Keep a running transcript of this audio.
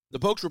The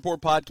Pokes Report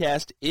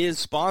podcast is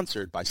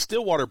sponsored by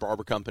Stillwater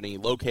Barber Company,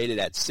 located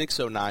at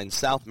 609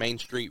 South Main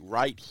Street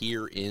right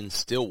here in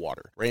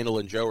Stillwater. Randall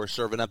and Joe are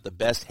serving up the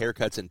best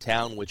haircuts in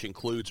town, which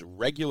includes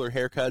regular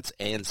haircuts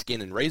and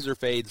skin and razor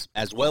fades,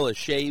 as well as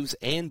shaves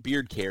and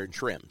beard care and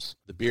trims.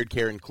 The beard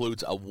care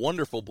includes a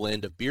wonderful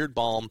blend of beard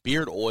balm,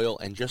 beard oil,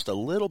 and just a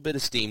little bit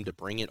of steam to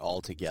bring it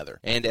all together.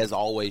 And as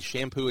always,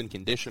 shampoo and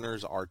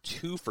conditioners are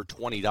 2 for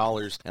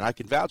 $20, and I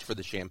can vouch for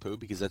the shampoo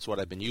because that's what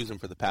I've been using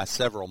for the past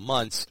several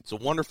months. It's a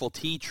wonderful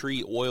tea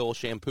tree oil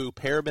shampoo,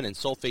 paraben and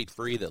sulfate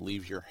free, that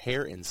leaves your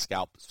hair and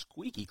scalp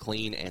squeaky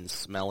clean and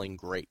smelling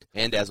great.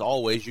 And as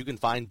always, you can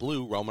find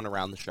Blue roaming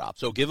around the shop.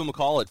 So give them a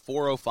call at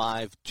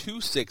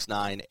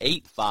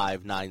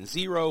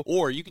 405-269-8590,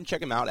 or you can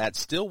check them out at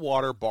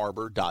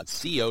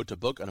stillwaterbarber.co to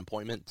book an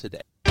appointment today.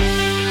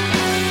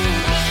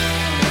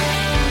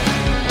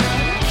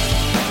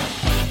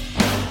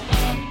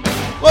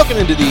 Welcome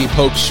into the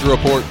Pokes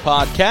Report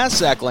podcast.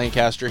 Zach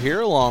Lancaster here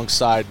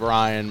alongside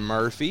Brian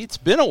Murphy. It's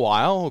been a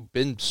while.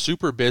 Been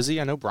super busy.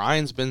 I know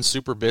Brian's been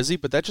super busy,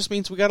 but that just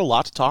means we got a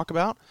lot to talk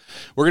about.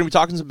 We're going to be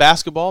talking some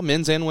basketball,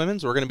 men's and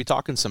women's. We're going to be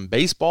talking some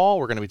baseball.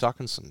 We're going to be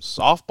talking some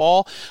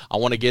softball. I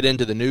want to get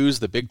into the news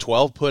the Big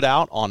 12 put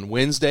out on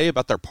Wednesday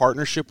about their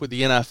partnership with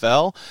the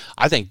NFL.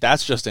 I think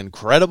that's just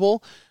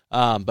incredible.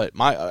 But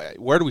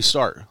where do we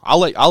start? I'll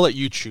let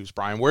you choose,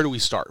 Brian. Where do we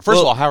start? First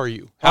of all, how are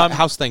you?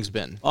 How's things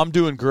been? I'm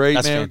doing great,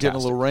 That's man. fantastic. We're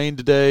getting a little rain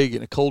today,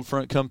 getting a cold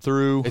front come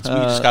through. We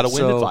just got a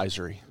wind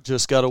advisory.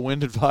 Just got a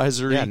wind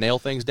advisory. Yeah, nail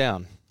things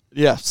down.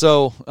 Yeah,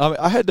 so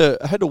I had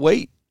to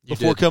wait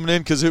before coming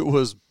in because it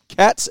was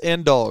cats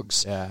and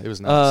dogs. Yeah, it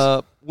was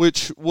nuts.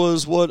 Which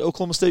was what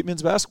Oklahoma State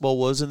men's basketball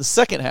was in the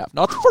second half,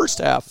 not the first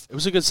half. It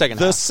was a good second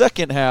half. The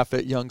second half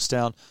at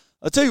Youngstown.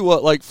 I'll tell you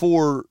what, like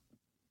for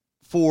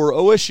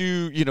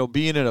OSU,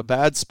 being in a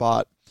bad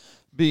spot,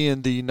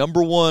 being the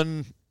number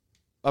one,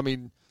 I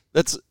mean,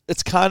 it's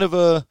kind of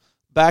a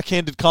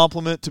backhanded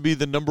compliment to be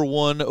the number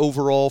one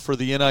overall for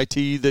the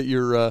NIT.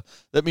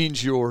 That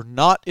means you're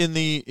not in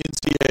the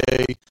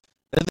NCAA,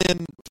 and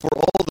then for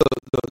all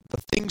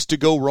the things to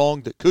go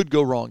wrong that could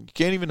go wrong, you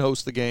can't even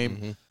host the game.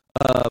 Mm-hmm.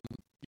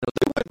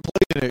 They went and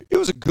played in it. It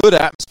was a good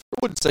atmosphere. I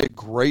wouldn't say a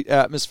great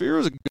atmosphere. It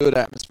was a good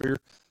atmosphere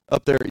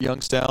up there at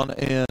Youngstown,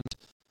 and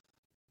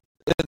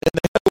they had to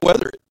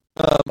weather it.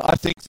 I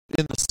think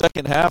in the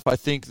second half, I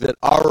think that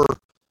our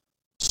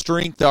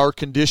strength, our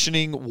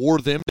conditioning wore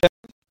them down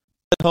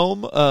at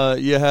home.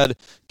 You had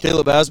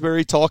Caleb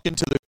Asbury talking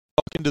to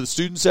the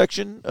student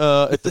section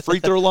at the free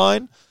throw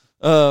line,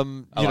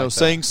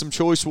 saying some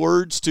choice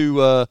words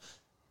to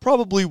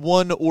probably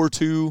one or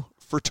two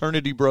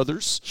fraternity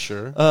brothers.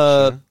 Sure.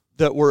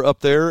 That were up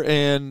there,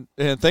 and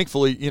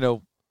thankfully,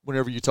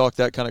 whenever you talk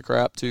that kind of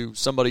crap to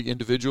somebody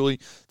individually,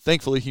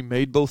 thankfully he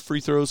made both free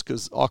throws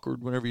because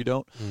awkward whenever you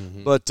don't.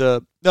 Mm-hmm. But,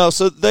 no,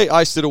 so they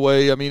iced it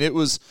away. I mean, it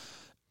was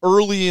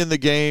early in the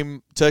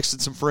game,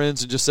 texted some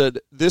friends and just said,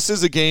 this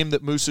is a game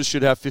that Musa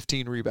should have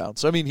 15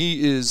 rebounds. I mean,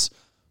 he is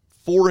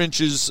 4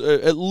 inches,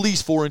 at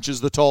least 4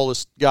 inches the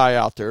tallest guy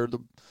out there,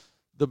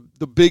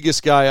 the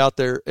biggest guy out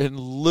there. And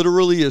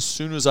literally as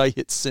soon as I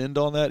hit send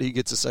on that, he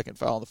gets a second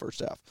foul in the first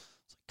half.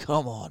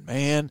 Come on,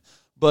 man.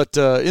 But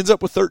ends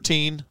up with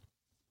 13.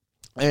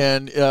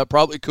 And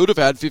probably could have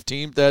had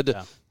 15. They had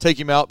to take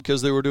him out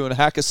because they were doing a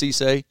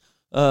hack-a-cisse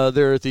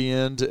there at the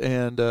end.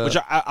 And which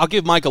I'll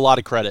give Mike a lot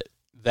of credit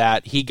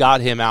that he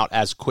got him out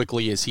as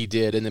quickly as he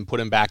did and then put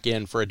him back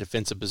in for a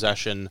defensive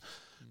possession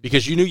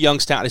because you knew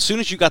Youngstown, as soon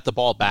as you got the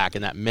ball back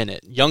in that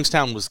minute,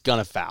 Youngstown was going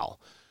to foul.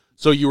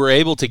 So you were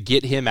able to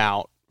get him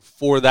out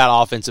for that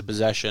offensive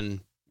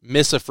possession,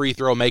 miss a free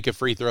throw, make a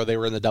free throw. They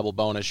were in the double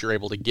bonus. You're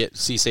able to get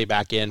Cisse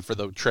back in for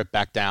the trip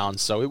back down.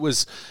 So it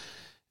was...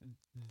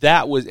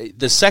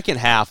 the second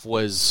half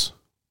was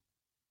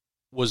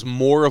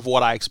more of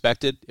what I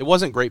expected. It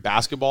wasn't great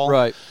basketball.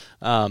 Right.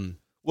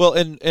 Well,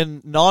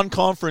 and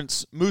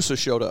non-conference Musa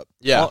showed up.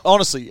 Yeah.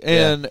 Honestly.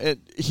 And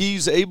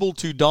he's able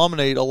to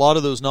dominate a lot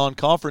of those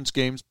non-conference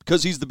games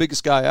because he's the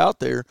biggest guy out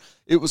there.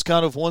 It was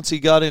kind of once he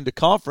got into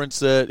conference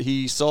that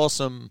he saw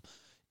some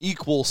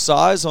equal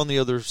size on the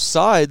other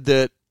side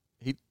that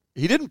he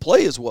didn't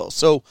play as well.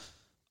 So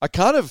I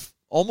kind of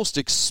almost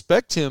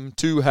expect him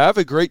to have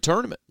a great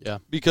tournament. Yeah.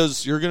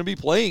 Because you're going to be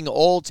playing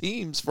all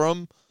teams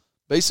from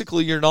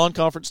basically your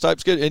non-conference type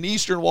schedule. And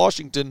Eastern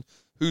Washington,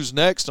 who's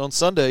next on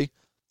Sunday,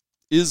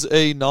 is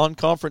a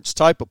non-conference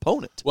type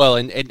opponent. Well,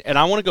 and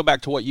I want to go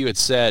back to what you had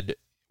said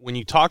when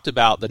you talked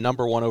about the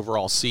number one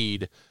overall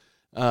seed.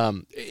 A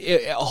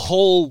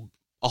whole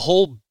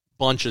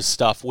bunch of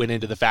stuff went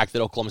into the fact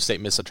that Oklahoma State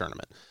missed a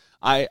tournament.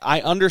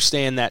 I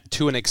understand that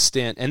to an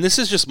extent, and this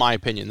is just my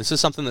opinion. This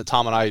is something that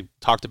Tom and I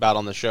talked about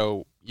on the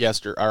show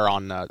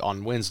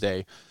on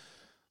Wednesday.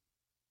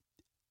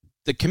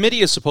 The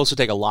committee is supposed to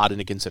take a lot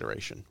into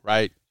consideration,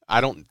 right? I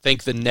don't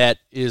think the net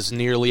is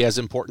nearly as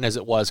important as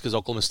it was because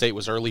Oklahoma State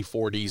was early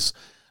 40s.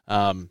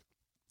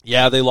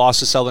 They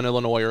lost to Southern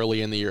Illinois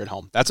early in the year at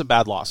home. That's a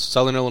bad loss.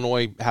 Southern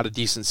Illinois had a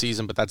decent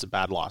season, but that's a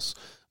bad loss.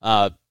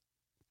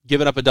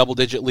 Giving up a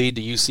double-digit lead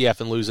to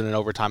UCF and losing in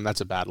overtime,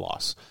 that's a bad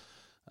loss.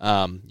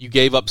 You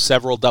gave up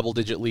several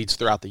double-digit leads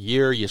throughout the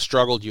year. You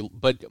struggled,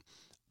 but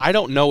I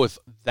don't know if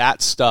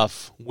that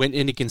stuff went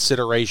into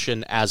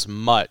consideration as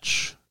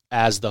much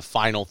as the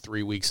final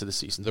 3 weeks of the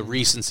season, the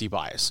recency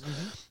bias.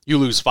 Mm-hmm. You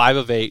lose 5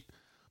 of 8,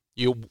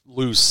 you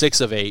lose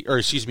 6 of 8, or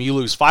excuse me, you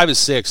lose 5 of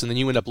 6, and then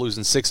you end up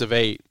losing 6 of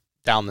 8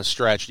 down the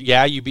stretch.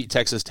 Yeah, you beat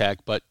Texas Tech,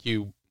 but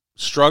you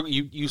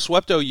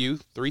swept OU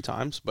 3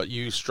 times, but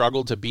you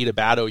struggled to beat a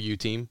bad OU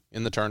team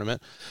in the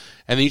tournament,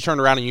 and then you turned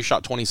around and you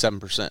shot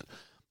 27%.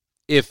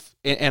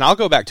 And I'll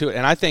go back to it,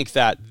 and I think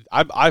that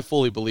I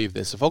fully believe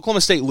this. If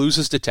Oklahoma State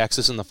loses to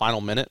Texas in the final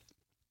minute,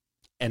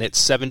 and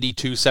it's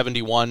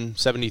 72-71,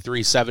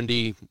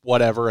 73-70,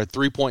 whatever, a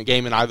 3-point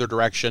game in either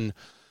direction,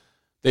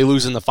 they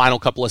lose in the final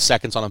couple of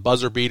seconds on a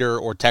buzzer beater,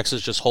 or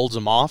Texas just holds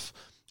them off,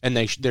 and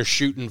they're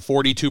shooting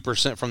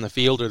 42% from the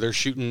field, or they're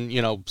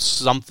shooting,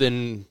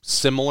 something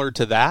similar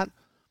to that,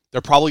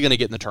 they're probably going to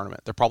get in the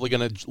tournament. They're probably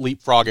going to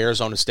leapfrog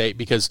Arizona State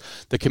because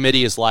the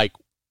committee is like,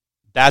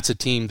 that's a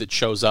team that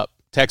shows up.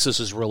 Texas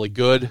is really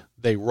good.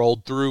 They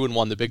rolled through and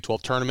won the Big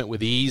 12 tournament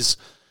with ease.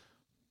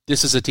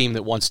 This is a team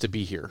that wants to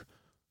be here.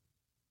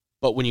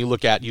 But when you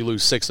look at, you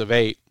lose 6 of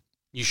 8,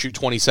 you shoot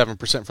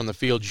 27% from the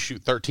field, you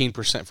shoot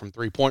 13% from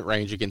three-point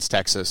range against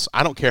Texas.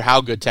 I don't care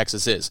how good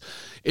Texas is.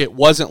 It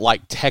wasn't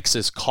like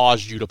Texas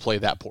caused you to play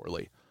that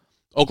poorly.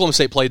 Oklahoma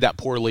State played that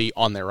poorly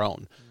on their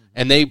own.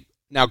 And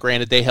now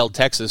granted, they held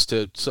Texas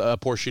to a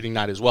poor shooting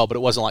night as well, but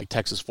it wasn't like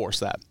Texas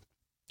forced that.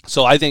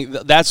 So I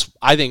believe that's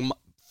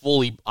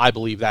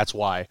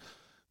why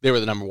they were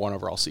the number 1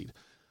 overall seed.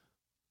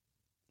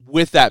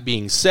 With that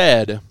being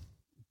said,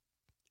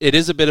 it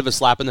is a bit of a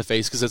slap in the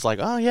face because it's like,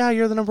 oh, yeah,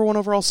 you're the number 1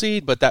 overall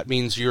seed, but that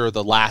means you're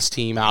the last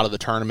team out of the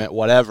tournament,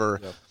 whatever.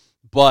 Yep.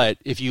 But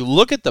if you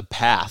look at the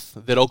path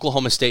that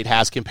Oklahoma State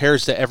has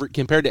compared to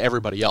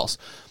everybody else,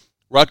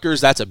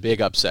 Rutgers, that's a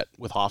big upset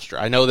with Hofstra.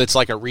 I know that's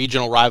like a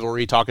regional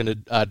rivalry, talking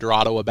to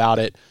Dorado about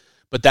it.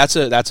 But that's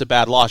a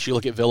bad loss. You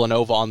look at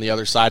Villanova on the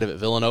other side of it.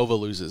 Villanova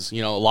loses.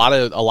 A lot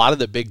of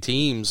the big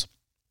teams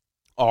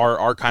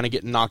are kind of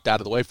getting knocked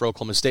out of the way for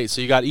Oklahoma State.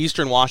 So you got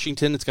Eastern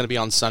Washington. It's going to be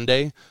on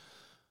Sunday.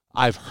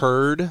 I've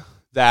heard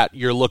that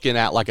you're looking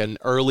at like an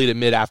early to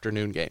mid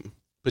afternoon game,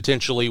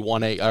 potentially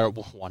 1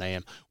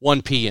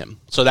 p.m.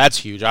 So that's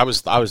huge. I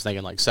was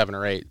thinking like 7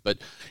 or 8, but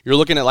you're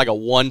looking at like a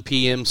 1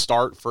 p.m.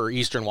 start for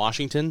Eastern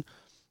Washington,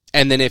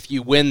 and then if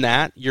you win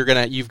that,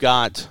 you've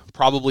got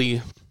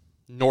probably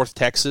North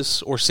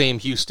Texas or Sam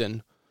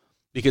Houston,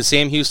 because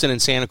Sam Houston and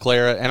Santa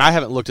Clara, and I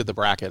haven't looked at the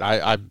bracket.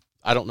 I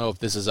don't know if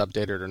this is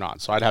updated or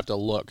not, so I'd have to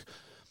look.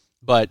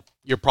 But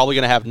you're probably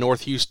going to have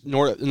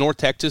North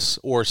Texas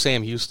or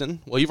Sam Houston.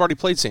 Well, you've already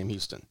played Sam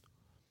Houston,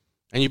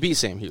 and you beat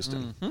Sam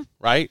Houston,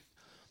 right?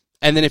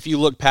 And then if you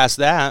look past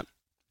that,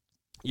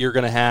 you're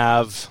going to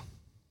have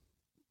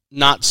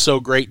not so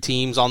great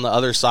teams on the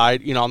other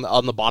side,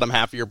 on the bottom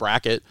half of your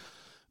bracket.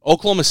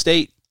 Oklahoma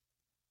State,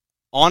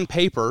 on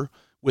paper,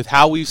 with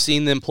how we've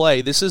seen them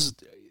play, this is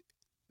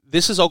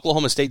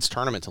Oklahoma State's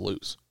tournament to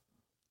lose.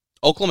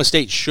 Oklahoma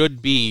State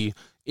should be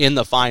in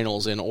the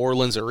finals in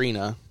Orleans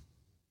Arena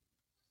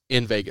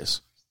in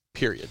Vegas,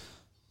 period.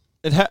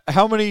 And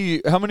how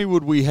many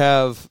would we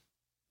have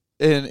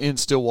in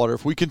Stillwater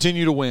if we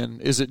continue to win?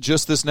 Is it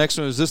just this next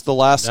one? Is this the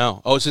last?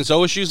 No. Oh, since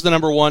OSU's the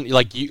number 1,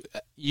 like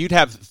you'd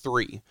have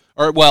 3,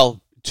 or well,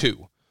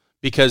 2,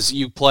 because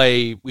we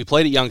played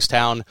at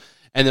Youngstown.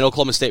 And then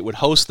Oklahoma State would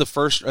host the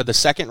first or the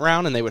second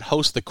round, and they would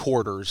host the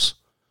quarters.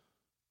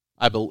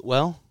 That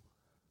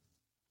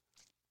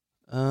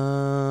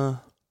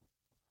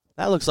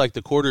looks like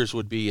the quarters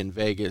would be in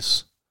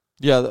Vegas.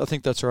 Yeah, I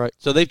think that's right.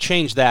 So they've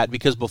changed that,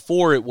 because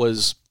before it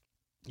was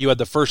you had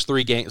the first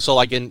 3 games. So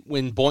like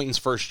when Boynton's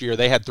first year,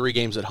 they had 3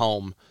 games at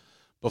home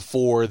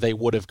before they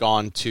would have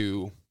gone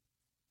to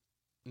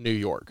New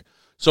York.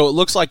 So it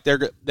looks like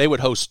they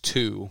would host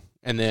 2,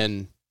 and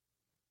then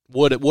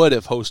would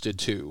have hosted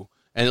 2.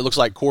 And it looks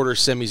like quarters,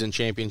 semis, and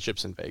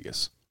championships in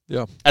Vegas.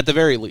 Yeah. At the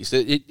very least.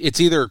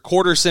 It's either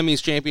quarter,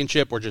 semis,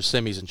 championship, or just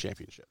semis and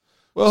championship.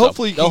 Well, so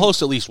hopefully they'll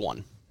host at least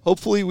 1.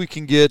 Hopefully we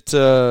can get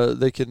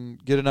they can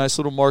get a nice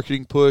little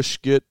marketing push,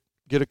 get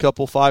a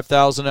couple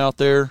 5,000 out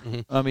there.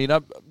 Mm-hmm. I mean,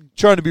 I'm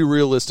trying to be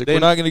realistic. We're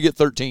not going to get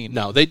 13.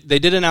 No, they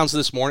did announce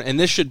this morning, and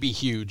this should be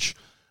huge.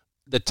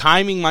 The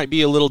timing might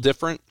be a little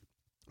different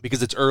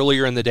because it's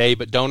earlier in the day,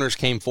 but donors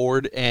came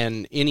forward,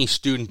 and any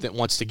student that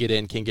wants to get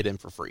in can get in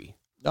for free.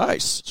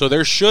 Nice. So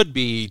there should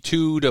be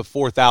 2,000 to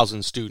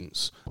 4,000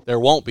 students. There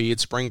won't be.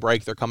 It's spring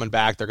break. They're coming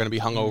back. They're going to be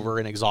hungover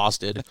and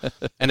exhausted.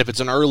 And if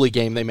it's an early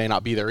game, they may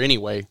not be there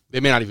anyway. They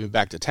may not even be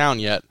back to town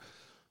yet.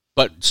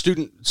 But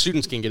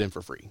students can get in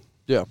for free.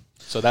 Yeah.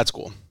 So that's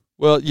cool.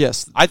 Well,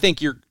 yes. I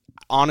think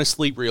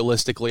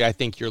realistically, I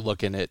think you're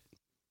looking at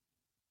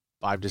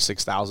 5,000 to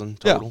 6,000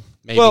 total. Yeah.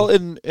 Maybe.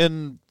 Well,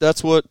 and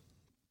that's what,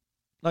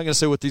 I'm not going to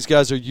say what these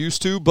guys are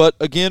used to, but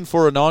again,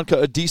 for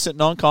a decent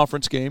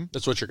non-conference game,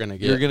 that's what you're going to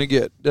get. You're going to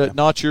get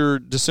not your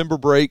December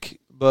break,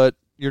 but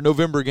your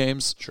November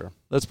games. Sure,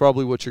 that's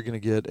probably what you're going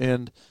to get.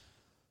 And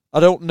I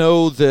don't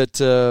know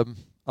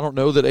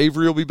that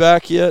Avery will be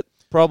back yet.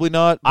 probably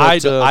not.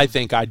 But, I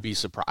think I'd be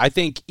surprised. I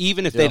think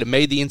even if they'd have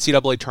made the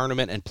NCAA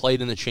tournament and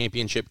played in the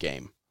championship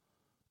game,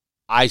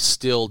 I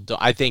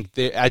think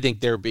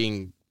they're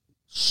being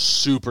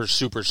super,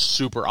 super,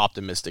 super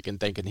optimistic and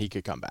thinking he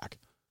could come back.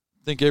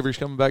 Think Avery's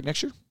coming back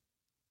next year?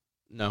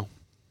 No.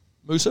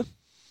 Musa?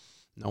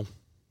 No.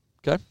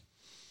 Okay.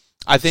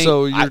 I think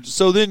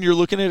so. Then you're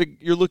looking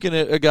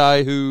at a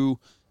guy who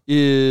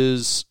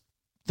is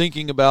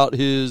thinking about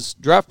his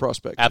draft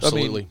prospect.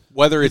 Absolutely.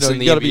 Whether it's in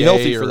the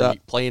NBA or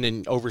playing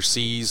in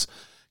overseas,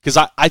 because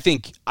I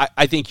think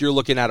you're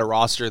looking at a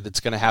roster that's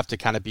going to have to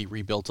kind of be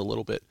rebuilt a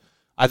little bit.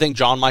 I think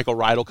John Michael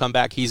Wright will come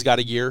back. He's got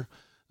a year.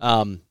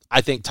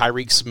 I think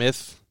Tyreek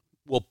Smith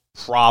will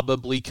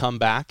probably come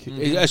back,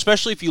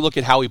 especially if you look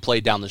at how he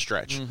played down the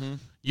stretch. Mm-hmm.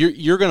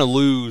 You're going to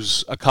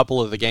lose a couple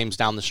of the games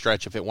down the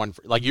stretch if it won.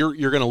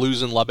 You're going to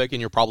lose in Lubbock,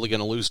 and you're probably going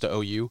to lose to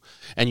OU,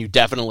 and you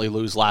definitely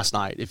lose last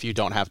night if you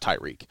don't have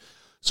Tyreek.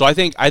 So I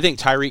think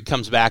Tyreek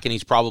comes back, and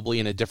he's probably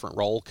in a different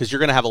role because you're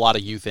going to have a lot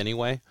of youth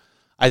anyway.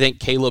 I think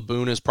Caleb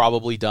Boone is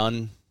probably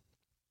done.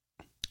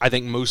 I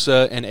think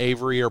Musa and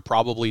Avery are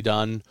probably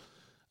done.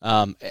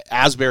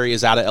 Asbury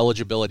is out of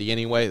eligibility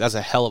anyway. That's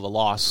a hell of a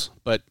loss,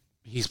 but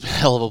he's been a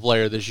hell of a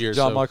player this year.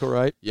 John Michael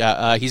Wright?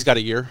 Yeah, he's got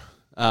a year.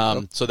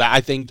 So that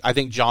I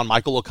think John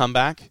Michael will come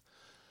back.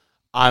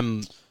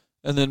 And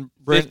then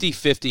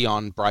 50-50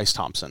 on Bryce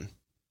Thompson.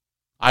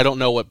 I don't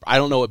know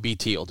what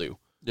BT will do.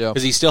 Yeah,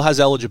 because he still has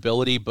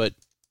eligibility, but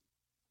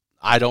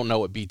I don't know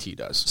what BT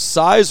does.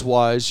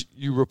 Size-wise,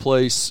 you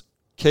replace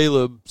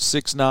Caleb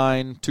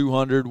 6'9",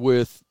 200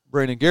 with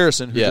Brandon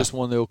Garrison, who just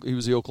won he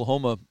was the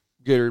Oklahoma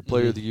Gatorade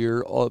Player of the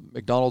Year,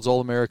 McDonald's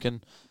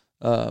All-American.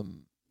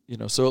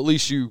 So at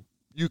least you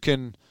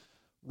can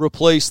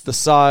replace the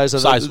size.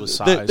 Size with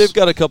size. They've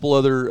got a couple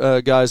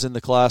other guys in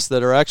the class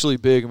that are actually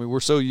big. I mean, we're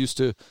so used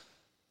to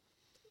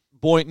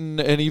Boynton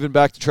and even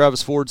back to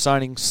Travis Ford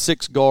signing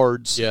 6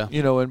 guards. Yeah.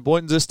 And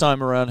Boynton this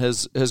time around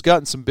has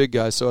gotten some big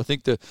guys. So I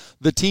think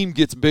the team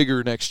gets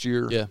bigger next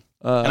year. Yeah.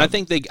 And I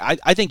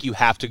think you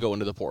have to go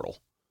into the portal.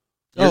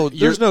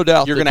 There's no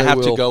doubt you're going to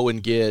have to go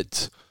and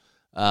get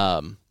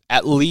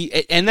at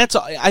least, and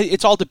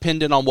it's all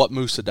dependent on what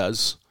Musa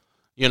does.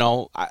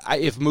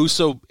 If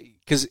Musa,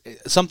 because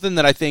something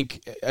that I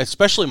think,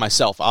 especially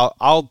myself,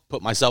 I'll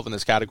put myself in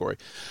this category.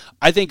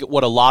 I think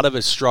what a lot of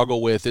us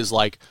struggle with is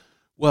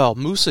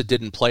Musa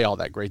didn't play all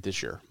that great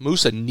this year.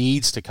 Musa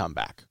needs to come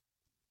back.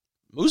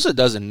 Musa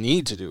doesn't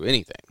need to do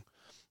anything.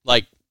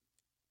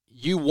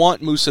 You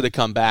want Musa to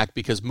come back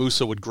because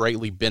Musa would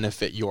greatly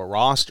benefit your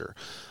roster.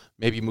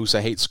 Maybe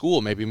Musa hates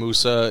school. Maybe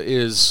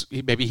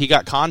maybe he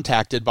got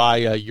contacted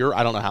by I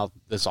don't know how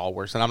this all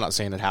works, and I'm not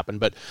saying it happened,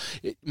 but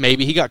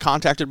maybe he got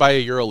contacted by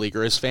a EuroLeague,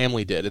 or his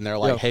family did, and they're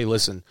like, hey,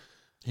 listen.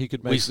 He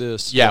could make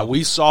this. Yeah,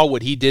 we saw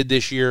what he did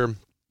this year.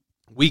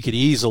 We could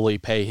easily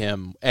pay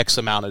him X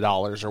amount of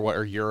dollars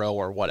or euro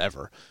or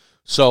whatever.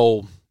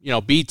 So,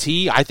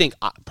 BT, I think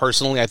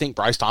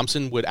Bryce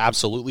Thompson would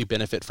absolutely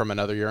benefit from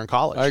another year in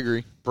college. I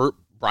agree.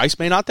 Bryce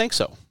may not think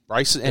so.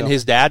 Bryce and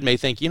his dad may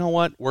think, you know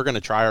what, we're going to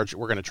try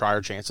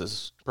our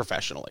chances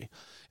professionally.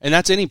 And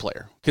that's any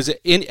player, because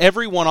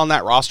everyone on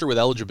that roster with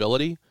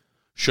eligibility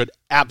should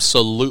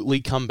absolutely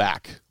come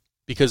back,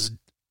 because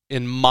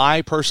in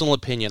my personal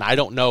opinion, I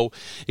don't know,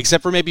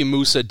 except for maybe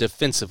Musa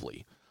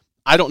defensively,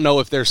 I don't know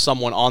if there's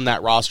someone on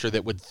that roster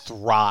that would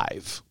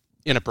thrive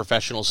in a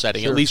professional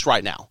setting, at least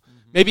right now.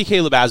 Maybe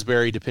Caleb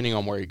Asbury, depending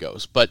on where he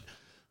goes. But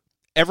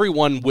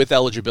everyone with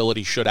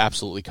eligibility should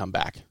absolutely come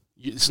back.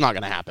 It's not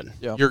going to happen.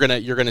 Yeah. You're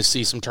gonna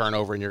see some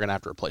turnover, and you're gonna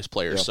have to replace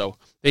players. Yeah. So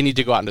they need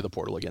to go out into the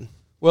portal again.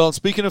 Well,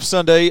 speaking of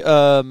Sunday,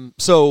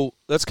 so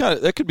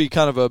that could be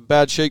kind of a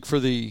bad shake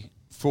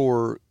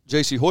for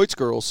J.C. Hoyt's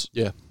girls.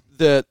 Yeah,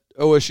 that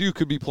OSU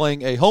could be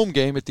playing a home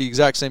game at the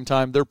exact same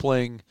time they're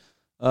playing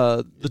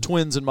the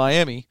Twins in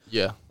Miami.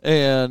 Yeah,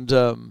 and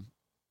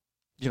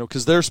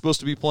because they're supposed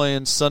to be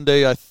playing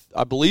Sunday,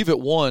 I believe at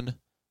 1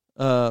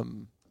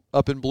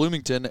 up in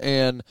Bloomington,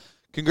 and.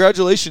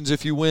 Congratulations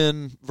if you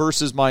win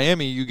versus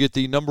Miami. You get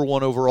the number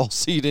 1 overall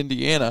seed,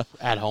 Indiana.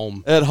 At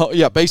home.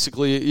 Yeah,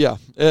 basically, yeah,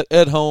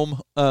 at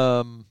home.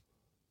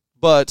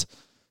 But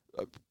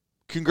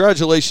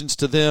congratulations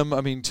to them.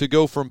 I mean, to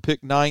go from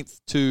pick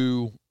 9th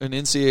to an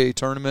NCAA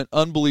tournament,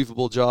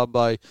 unbelievable job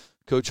by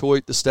Coach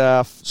Hoyt, the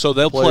staff. So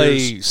they'll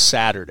play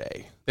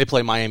Saturday. They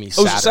play Miami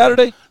Saturday. Oh,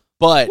 Saturday?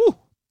 But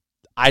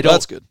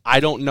that's good. I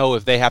don't know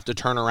if they have to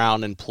turn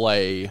around and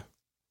play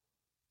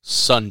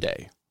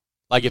Sunday.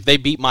 If they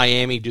beat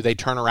Miami, do they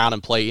turn around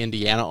and play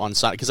Indiana on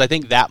Sunday? Because I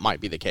think that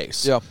might be the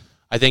case. Yeah.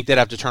 I think they'd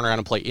have to turn around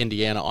and play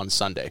Indiana on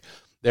Sunday.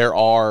 There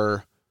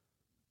are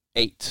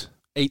 8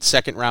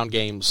 second-round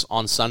games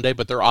on Sunday,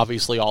 but they're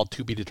obviously all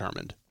to be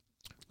determined.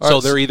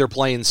 So they're either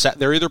playing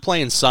Sunday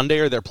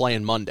or they're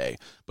playing Monday,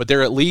 but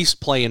they're at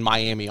least playing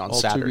Miami on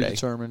Saturday. All to be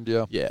determined,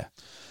 yeah. Yeah.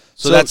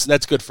 So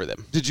that's good for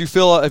them. Have you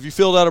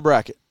filled out a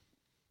bracket?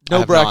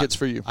 No brackets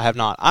for you. I have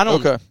not. I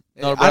don't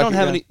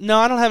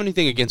have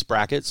anything against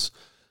brackets.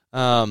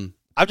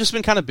 I've just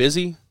been kind of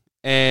busy,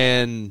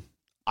 and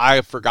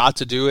I forgot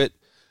to do it,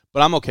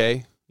 but I'm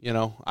okay.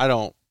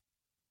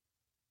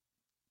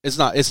 It's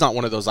not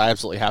one of those I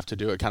absolutely have to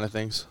do it kind of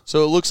things.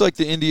 So it looks like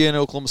the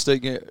Indiana-Oklahoma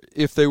State game,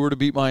 if they were to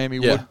beat Miami,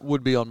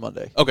 would be on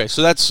Monday. Okay,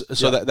 so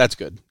that's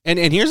good. And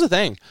here's the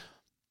thing.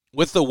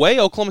 With the way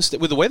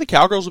the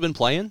Cowgirls have been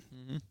playing,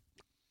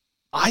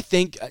 I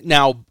think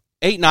now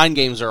 8-9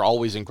 games are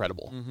always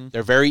incredible.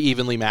 They're very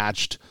evenly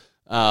matched.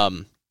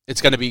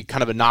 It's going to be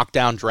kind of a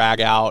knockdown,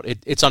 drag out.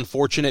 It's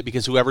unfortunate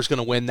because whoever's going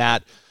to win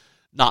that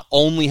not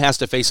only has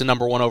to face a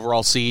number 1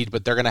 overall seed,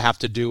 but they're going to have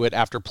to do it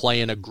after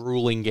playing a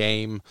grueling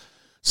game.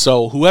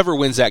 So whoever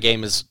wins that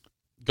game is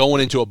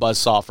going into a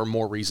buzzsaw for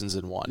more reasons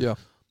than one. Yeah.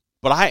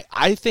 But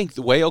I think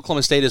the way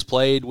Oklahoma State has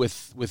played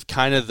with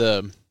kind of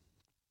the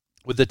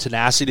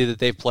tenacity that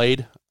they've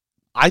played,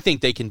 I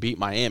think they can beat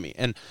Miami.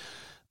 And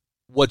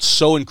what's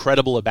so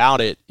incredible about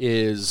it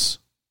is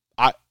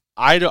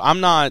I'm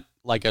not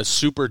like a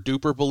super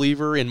duper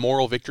believer in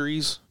moral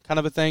victories kind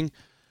of a thing.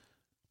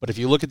 But if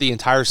you look at the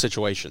entire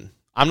situation,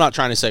 I'm not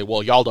trying to say,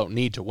 well, y'all don't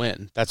need to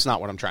win. That's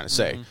not what I'm trying to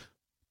say.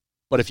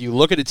 But if you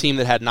look at a team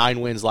that had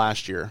 9 wins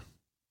last year,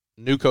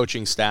 new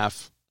coaching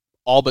staff,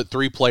 all but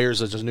 3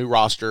 players as a new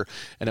roster,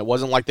 and it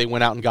wasn't like they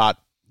went out and got,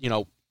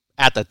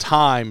 at the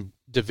time,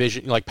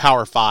 division, like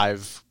Power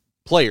 5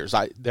 players.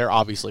 They're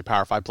obviously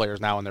Power 5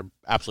 players now, and they're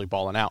absolutely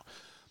balling out.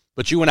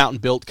 But you went out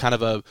and built kind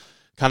of a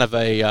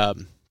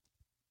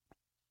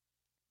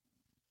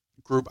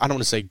group, I don't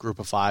want to say group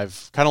of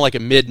 5, kind of like a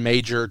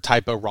mid-major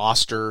type of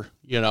roster,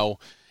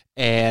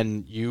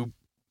 and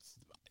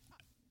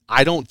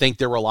I don't think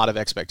there were a lot of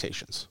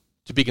expectations,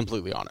 to be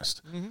completely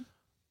honest.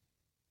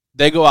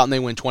 They go out and they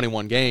win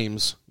 21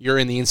 games. You're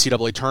in the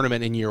NCAA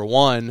tournament in year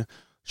 1.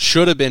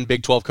 Should have been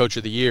Big 12 Coach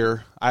of the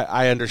Year.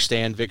 I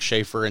understand Vic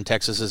Schaefer in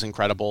Texas is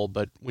incredible,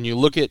 but when you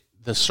look at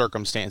the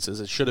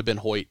circumstances, it should have been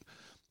Hoyt.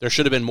 There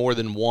should have been more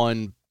than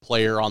one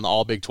player on the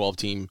All Big 12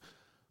 team.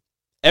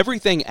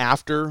 Everything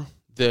after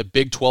the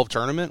Big 12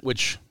 tournament,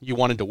 which you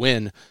wanted to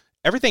win,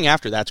 everything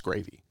after that's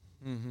gravy.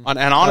 And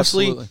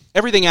honestly, absolutely,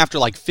 everything after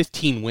like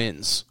 15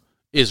 wins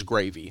is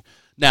gravy.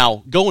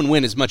 Now, go and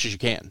win as much as you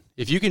can.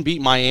 If you can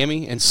beat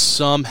Miami and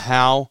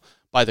somehow,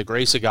 by the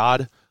grace of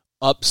God,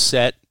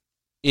 upset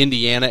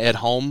Indiana at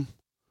home,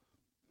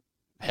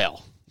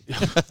 hell.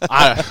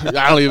 I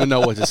don't even know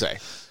what to say.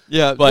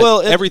 Yeah,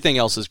 but everything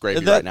else is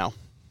gravy right now.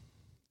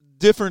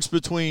 Difference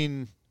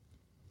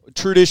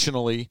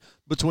traditionally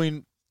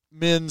between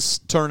men's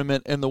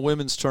tournament and the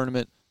women's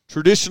tournament,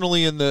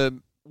 traditionally in the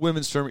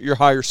women's tournament, your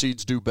higher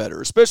seeds do better,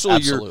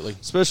 especially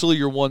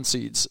your 1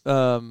 seeds.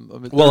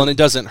 And it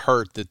doesn't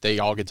hurt that they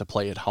all get to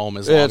play at home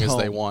as long as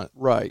they want.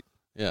 Right.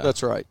 Yeah,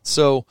 that's right.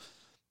 So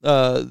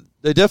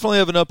they definitely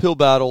have an uphill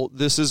battle.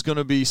 This is going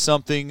to be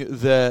something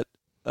that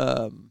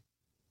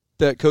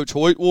that Coach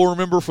Hoyt will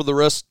remember for the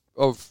rest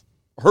of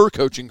her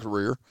coaching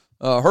career,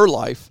 her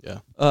life. Yeah.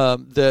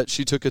 That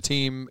she took a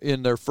team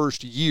in their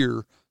first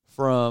year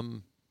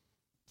from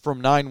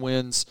 9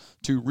 wins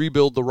to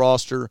rebuild the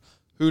roster.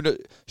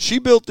 She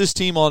built this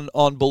team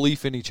on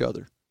belief in each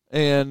other.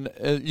 And,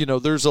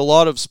 there's a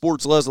lot of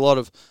a lot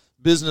of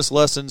business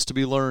lessons to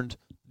be learned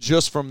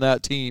just from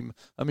that team.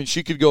 I mean,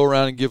 she could go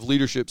around and give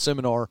leadership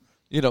seminar,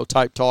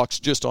 type talks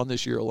just on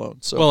this year alone.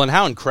 So, well, and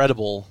how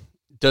incredible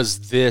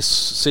does this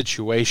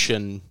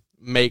situation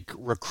make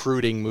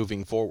recruiting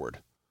moving forward?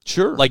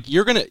 Sure. Like,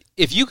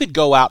 if you could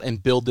go out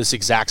and build this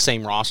exact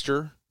same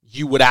roster,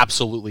 you would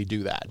absolutely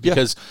do that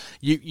because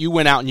you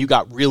went out and you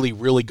got really,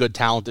 really good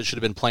talent that should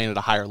have been playing at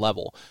a higher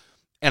level.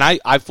 And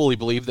I fully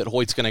believe that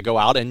Hoyt's going to go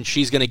out and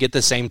she's going to get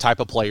the same type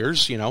of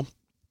players,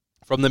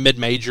 from the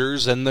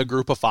mid-majors and the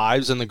group of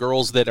 5s and the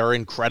girls that are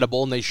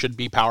incredible and they should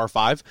be Power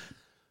 5.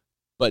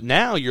 But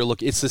now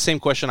it's the same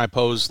question I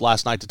posed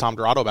last night to Tom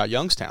Dorado about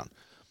Youngstown.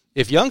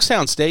 If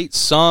Youngstown State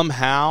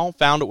somehow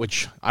found it,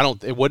 which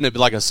it wouldn't have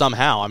been like a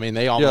somehow. I mean,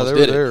 they almost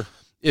did it.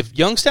 If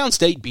Youngstown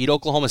State beat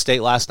Oklahoma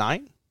State last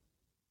night,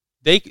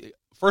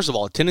 first of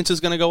all, attendance is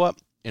going to go up,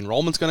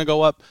 enrollment's going to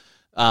go up.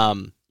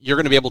 You're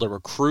going to be able to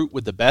recruit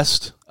with the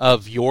best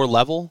of your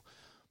level.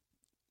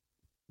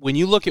 When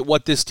you look at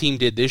what this team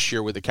did this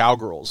year with the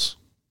Cowgirls,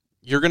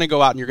 you're going to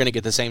go out and you're going to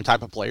get the same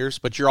type of players,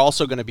 but you're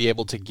also going to be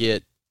able to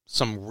get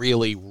some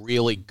really,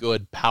 really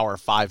good Power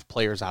 5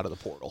 players out of the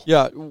portal.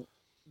 Yeah,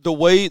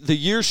 the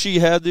year she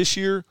had this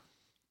year,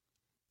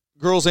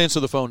 girls answer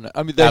the phone now.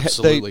 I mean,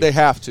 they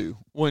have to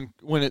when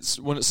it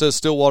says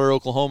Stillwater,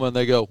 Oklahoma, and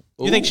they go.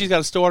 Ooh. You think she's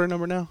got a Stillwater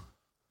number now?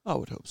 I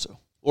would hope so.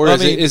 Or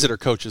is it her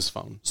coach's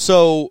phone?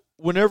 So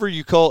whenever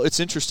you call, it's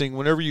interesting.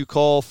 Whenever you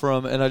call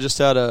from, and I just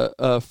had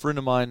a friend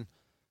of mine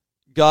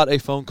got a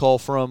phone call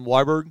from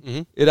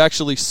Weiberg. It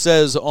actually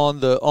says on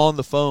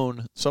the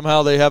phone.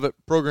 Somehow they have it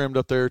programmed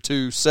up there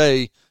to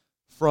say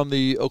from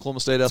the Oklahoma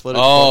State Athletic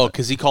Department.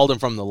 Because he called him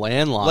from the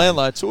landline.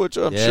 Landline, so which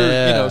I'm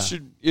sure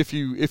should if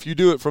you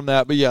do it from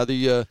that. But yeah,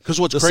 because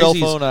what's the crazy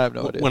cell phone, I have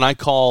no idea. When I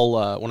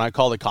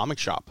call the comic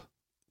shop,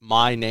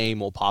 my name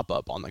will pop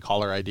up on the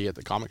caller ID at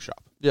the comic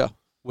shop. Yeah,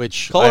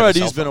 which caller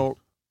ID's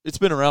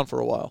been around for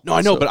a while. No, I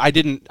know, but I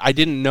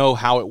didn't know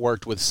how it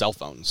worked with cell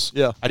phones.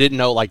 Yeah, I didn't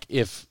know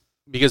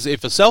because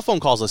if a cell phone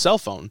calls a cell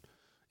phone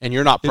and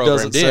you're not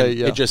programmed in,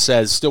 it just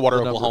says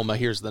Stillwater, Oklahoma.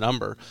 Here's the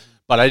number.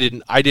 But I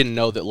didn't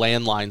know that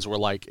landlines were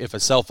like, if a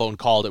cell phone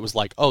called, it was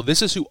like, oh,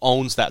 this is who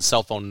owns that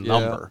cell phone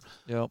number.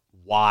 Yeah.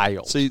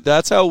 Wild. See,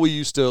 that's how we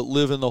used to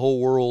live in the whole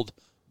world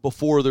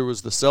before there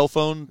was the cell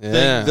phone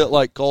thing that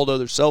like called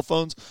other cell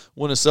phones.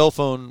 When a cell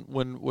phone,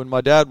 when my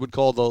dad would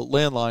call the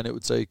landline, it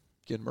would say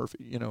Ken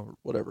Murphy,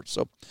 whatever.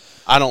 So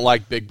I don't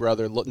like Big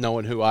Brother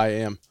knowing who I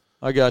am.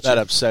 I got you. That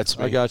upsets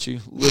me. I got you.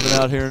 Living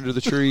out here under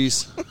the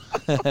trees.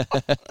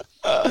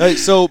 Hey,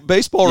 so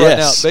baseball right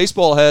now.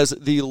 Baseball has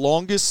the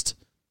longest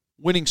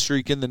winning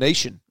streak in the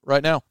nation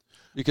right now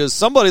because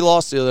somebody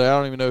lost the other day. I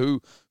don't even know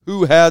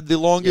who had the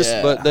longest,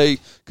 but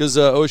because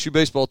OSU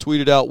baseball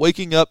tweeted out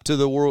waking up to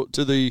the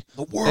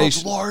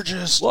world's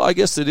largest. Well, I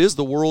guess it is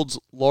the world's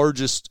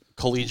largest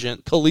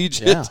collegiate.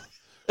 Yeah.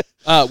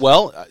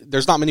 Well,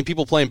 there's not many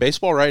people playing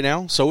baseball right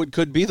now, so it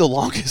could be the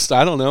longest.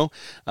 I don't know.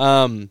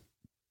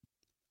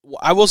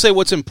 I will say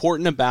what's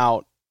important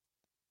about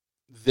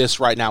this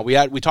right now.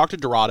 We talked to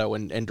Dorado,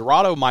 and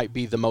Dorado might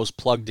be the most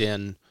plugged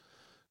in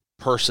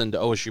person to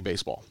OSU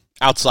baseball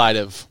outside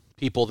of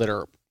people that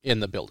are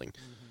in the building.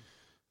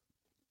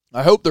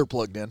 I hope they're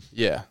plugged in.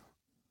 Yeah.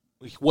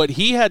 What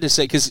he had to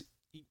say, because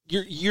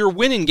you're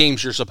winning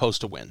games you're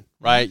supposed to win,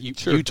 right?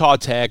 Sure. Utah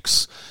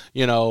Tech's,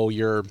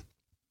 your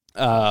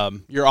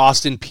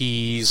Austin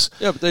Peay's.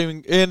 Yeah, but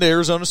and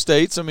Arizona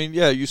State's. I mean,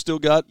 you still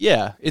got.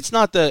 Yeah, it's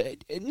not the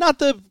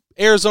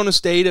Arizona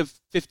State of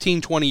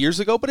 15, 20 years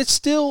ago, but it's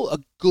still a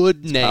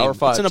good name. Power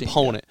 5 it's an team,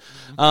 opponent.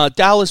 Yeah.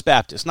 Dallas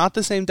Baptist, not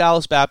the same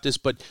Dallas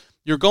Baptist, but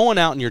you're going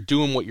out and you're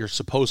doing what you're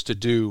supposed to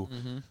do.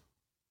 Mm-hmm.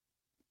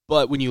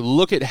 But when you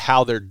look at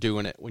how they're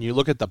doing it, when you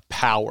look at the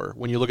power,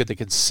 when you look at the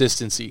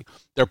consistency,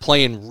 they're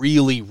playing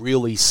really,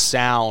 really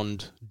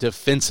sound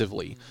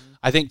defensively. Mm-hmm.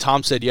 I think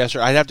Tom said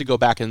yesterday, I'd have to go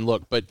back and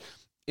look, but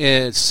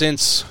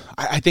since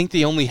I think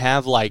they only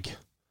have like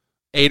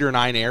 8 or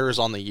 9 errors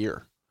on the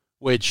year,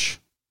 which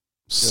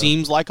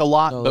seems like a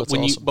lot,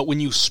 but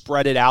when you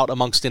spread it out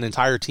amongst an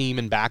entire team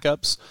and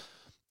backups,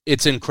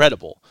 it's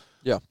incredible.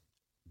 Yeah.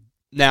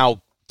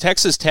 Now,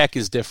 Texas Tech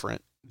is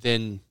different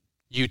than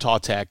Utah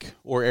Tech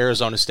or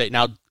Arizona State.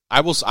 Now,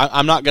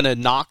 I'm not going to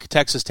knock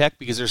Texas Tech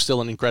because they're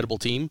still an incredible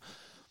team.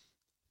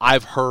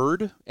 I've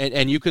heard,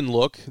 and you can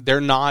look,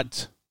 they're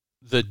not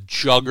the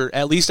juggernaut,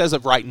 at least as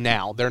of right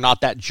now, they're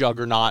not that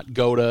juggernaut,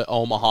 go to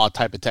Omaha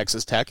type of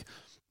Texas Tech.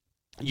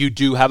 You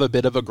do have a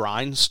bit of a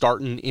grind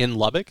starting in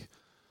Lubbock.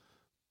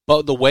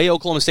 But the way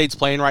Oklahoma State's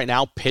playing right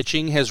now,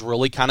 pitching has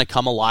really kind of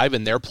come alive,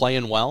 and they're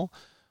playing well.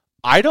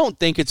 I don't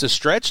think it's a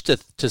stretch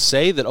to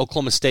say that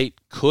Oklahoma State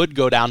could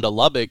go down to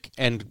Lubbock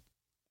and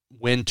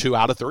win 2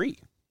 out of 3.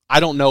 I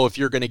don't know if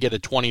you're going to get a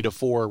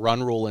 20-4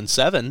 run rule in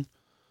 7.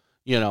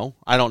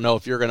 I don't know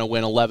if you're going to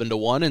win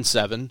 11-1 in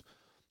 7.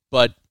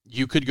 But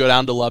you could go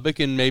down to Lubbock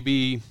and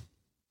maybe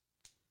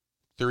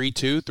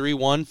 3-2,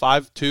 3-1,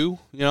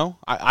 5-2.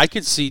 I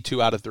could see 2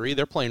 out of 3.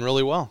 They're playing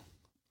really well.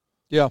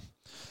 Yeah.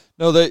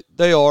 No,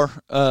 they are.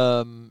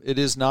 It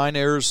is 9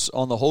 errors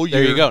on the whole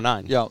year. There you go,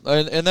 9. Yeah,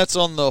 and that's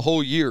on the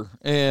whole year.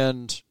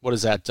 And what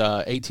is that?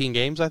 18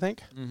 games, I think.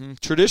 Mm-hmm.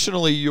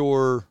 Traditionally,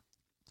 your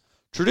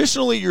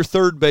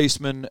third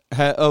baseman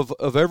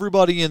of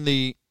everybody in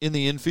the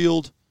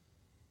infield,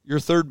 your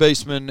third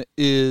baseman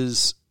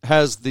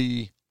has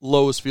the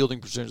lowest fielding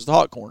percentage, the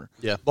hot corner.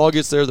 Yeah, ball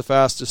gets there the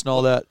fastest and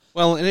all that.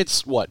 Well, and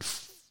it's what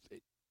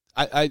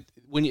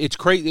when it's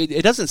crazy.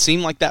 It doesn't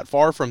seem like that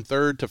far from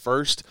third to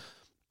first.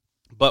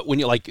 But when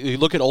you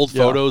look at old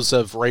photos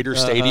of Raider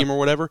Stadium or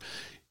whatever,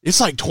 it's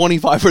like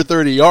 25 or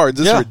 30 yards.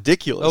 It's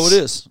ridiculous. Oh, it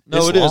is.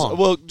 No, it is.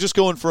 Well, just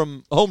going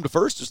from home to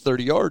first is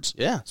 30 yards.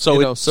 Yeah.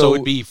 So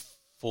it'd be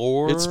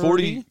 40. It's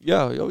 40.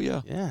 Yeah. Oh,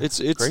 yeah. Yeah. It's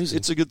crazy.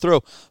 It's a good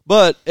throw.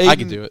 But I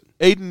can do it.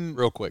 Aiden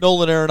real quick.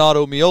 Nolan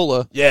Arenado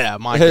Miola. Yeah.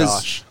 My has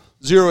gosh.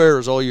 0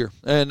 errors all year,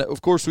 and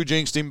of course we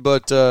jinxed him.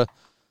 But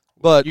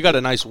you got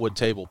a nice wood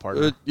table,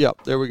 partner. Yeah.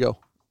 There we go.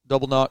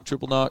 Double knock,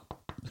 triple knock.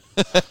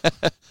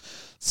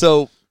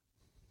 So.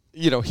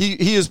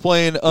 He is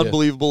playing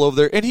unbelievable over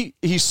there, and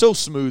he's so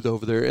smooth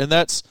over there. And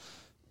that's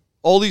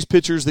all these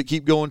pitchers that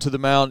keep going to the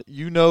mound.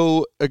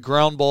 A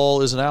ground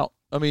ball is an out.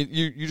 I mean,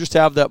 you just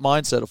have that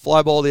mindset. A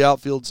fly ball to the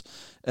outfield's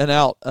an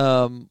out.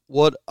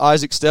 What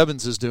Isaac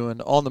Stebbins is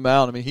doing on the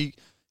mound, I mean,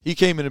 he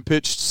came in and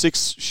pitched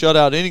 6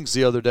 shutout innings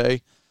the other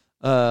day.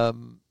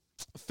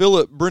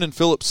 Brennan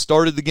Phillips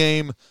started the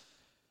game.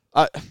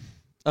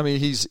 I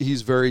mean,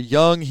 he's very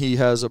young. He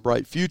has a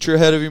bright future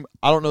ahead of him.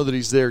 I don't know that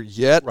he's there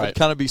yet. Right. I'd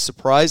kind of be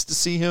surprised to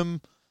see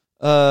him.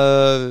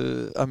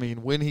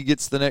 When he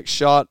gets the next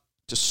shot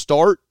to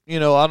start, I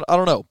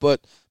don't know,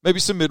 but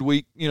maybe some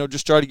midweek.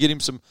 Just try to get him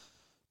some.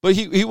 But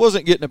he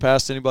wasn't getting it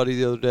past anybody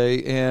the other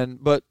day,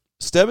 but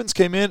Stebbins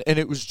came in and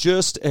it was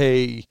just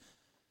the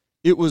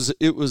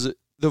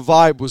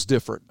vibe was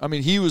different. I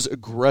mean, he was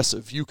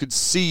aggressive. You could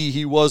see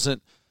he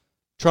wasn't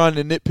trying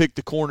to nitpick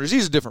the corners.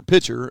 He's a different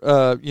pitcher.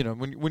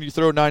 When you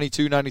throw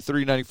 92,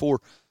 93,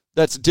 94,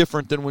 that's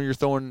different than when you're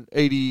throwing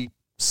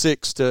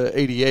 86 to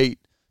 88.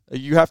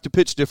 You have to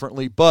pitch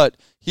differently, but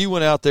he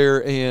went out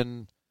there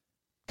and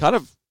kind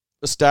of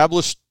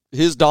established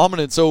his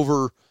dominance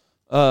over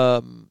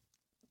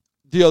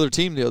the other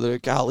team the other day.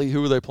 Golly,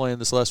 who were they playing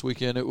this last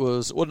weekend? It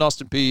wasn't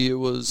Austin Peay. It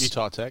was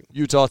Utah Tech.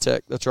 Utah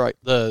Tech. That's right.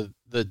 The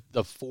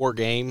 4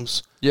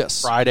 games.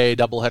 Yes. Friday,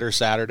 doubleheader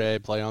Saturday,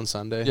 play on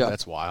Sunday. Yeah.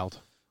 That's wild.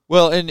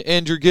 Well,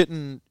 and you're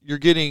getting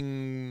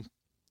 3-1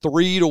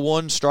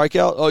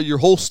 strikeout. Your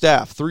whole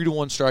staff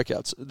 3-1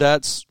 strikeouts.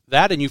 That's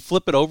that, and you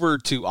flip it over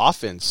to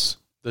offense.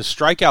 The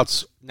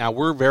strikeouts. Now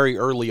we're very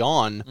early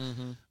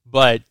on,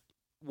 but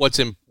what's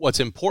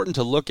important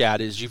to look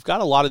at is you've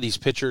got a lot of these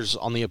pitchers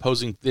on the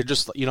opposing. They're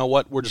just, you know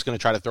what? We're just going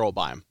to try to throw it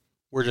by them.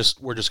 We're just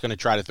going to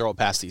try to throw it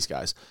past these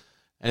guys,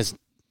 and it's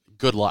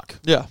good luck.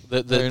 Yeah,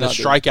 the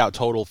strikeout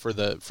total for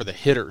the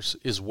hitters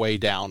is way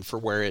down for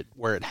where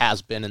it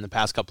has been in the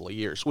past couple of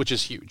years, which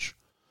is huge.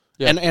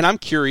 Yeah. And I'm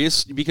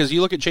curious because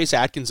you look at Chase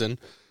Atkinson,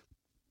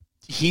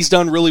 he's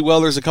done really well.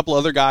 There's a couple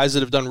other guys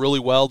that have done really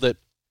well that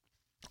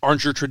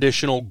aren't your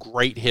traditional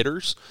great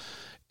hitters,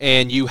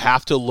 and you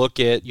have to look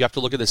at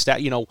the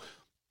stat. You know,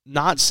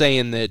 not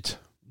saying that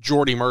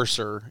Jordy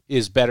Mercer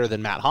is better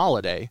than Matt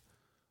Holliday,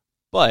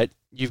 but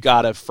you've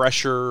got a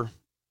fresher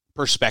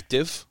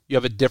perspective. You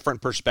have a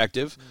different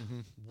perspective.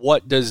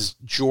 What does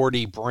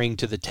Jordy bring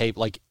to the table?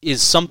 Like,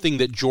 is something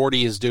that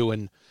Jordy is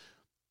doing,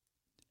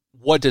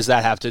 what does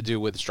that have to do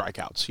with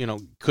strikeouts? You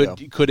know,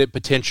 could it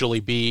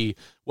potentially be,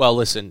 well,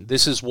 listen,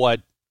 this is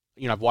what,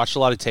 you know, I've watched a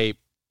lot of tape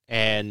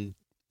and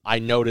I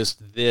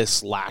noticed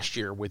this last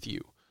year with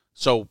you.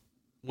 So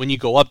when you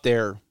go up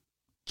there,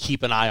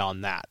 keep an eye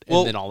on that.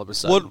 And then all of a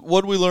sudden.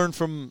 What we learned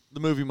from the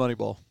movie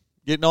Moneyball?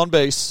 Getting on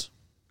base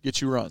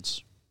gets you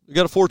runs. We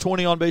got a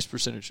 420 on base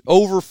percentage,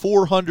 over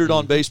 400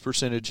 on base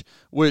percentage,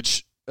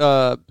 which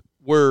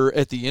we're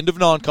at the end of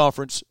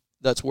non-conference.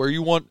 That's where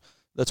you want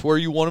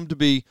them to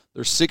be.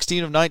 They're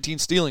 16 of 19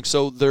 stealing,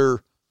 so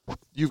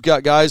you've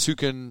got guys who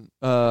can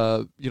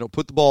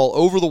put the ball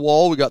over the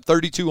wall. We got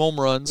 32 home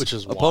runs, which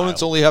is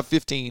opponents wild. only have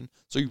 15,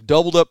 so you've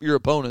doubled up your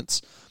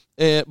opponents,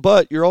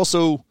 but you're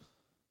also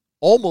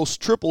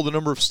almost triple the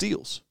number of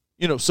steals.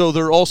 You know, so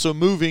they're also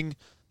moving.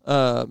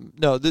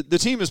 The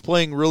team is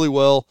playing really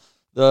well.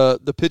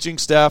 The pitching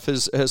staff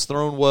has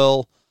thrown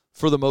well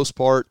for the most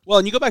part. Well,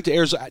 and you go back to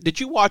Arizona. Did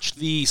you watch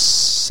the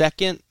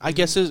second, I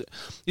guess is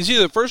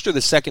either the first or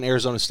the second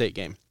Arizona State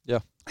game? Yeah.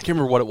 I can't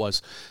remember what it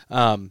was.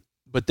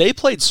 But they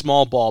played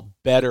small ball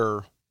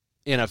better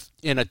in a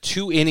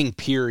 2-inning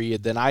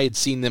period than I had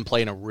seen them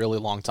play in a really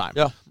long time.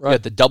 Yeah, right. You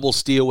had the double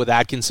steal with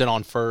Atkinson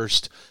on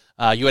first.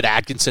 You had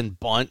Atkinson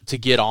bunt to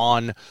get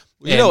on.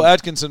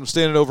 Atkinson was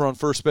standing over on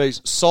first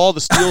base, saw the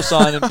steal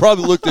sign, and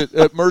probably looked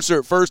at Mercer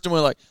at first and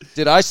went like,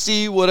 did I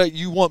see what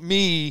you want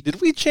me?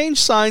 Did we change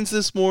signs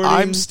this morning?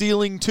 I'm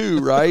stealing too,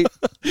 right?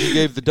 He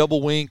gave the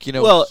double wink,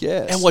 Well,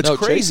 yes. And what's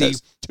crazy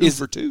is 2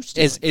 for 2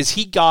 is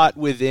he got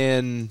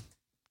within,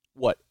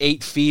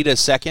 8 feet a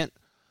second,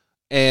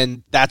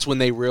 and that's when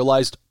they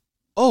realized,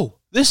 oh,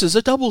 this is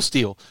a double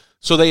steal.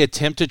 So they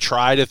attempt to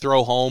try to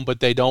throw home, but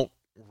they don't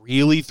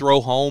really throw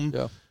home.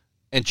 Yeah.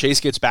 And Chase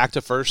gets back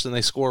to first, and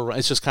they score a run.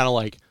 It's just kind of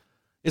like,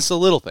 it's the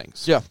little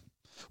things. Yeah.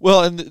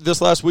 Well, and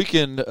this last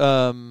weekend,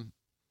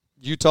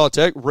 Utah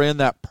Tech ran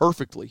that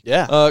perfectly.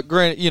 Yeah.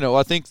 Granted,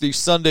 I think the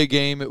Sunday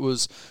game,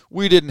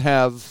 we didn't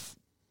have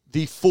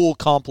the full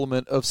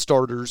complement of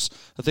starters.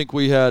 I think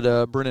we had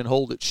Brennan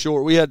Holt at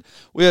short. We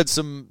had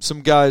some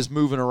guys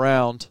moving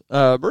around.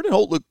 Brennan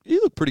Holt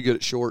looked pretty good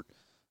at short.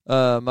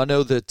 I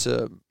know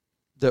that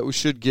we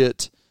should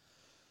get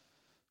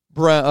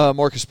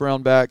Marcus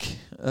Brown back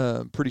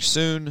pretty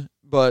soon,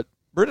 but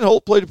Brennan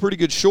Holt played a pretty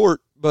good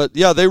short. But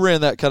yeah, they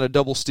ran that kind of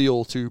double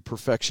steal to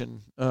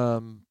perfection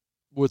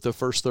with the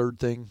first third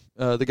thing.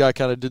 The guy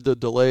kind of did the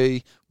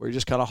delay where he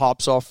just kind of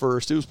hops off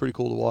first. It was pretty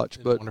cool to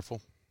watch. But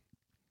wonderful.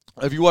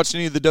 Have you watched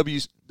any of the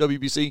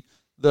WBC,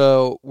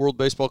 the World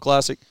Baseball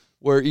Classic,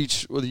 where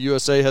the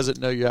USA has it?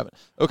 No, you haven't.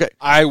 Okay,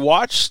 I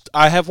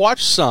have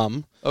watched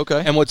some.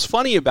 Okay, and what's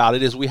funny about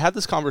it is we had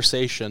this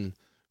conversation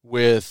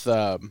with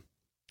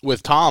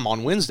Tom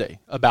on Wednesday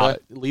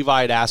about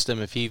Levi had asked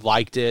him if he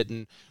liked it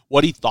and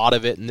what he thought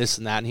of it and this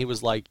and that, and he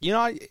was like,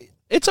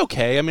 it's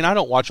okay. I mean, I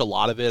don't watch a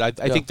lot of it. I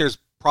think there's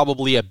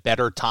probably a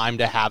better time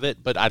to have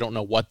it, but I don't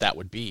know what that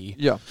would be.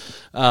 Yeah.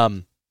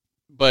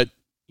 But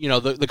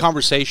the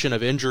conversation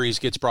of injuries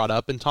gets brought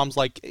up, and Tom's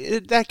like,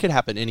 that could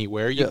happen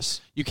anywhere.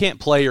 You can't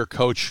play or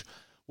coach.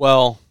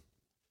 Well,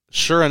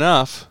 sure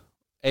enough,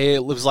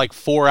 it was like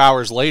 4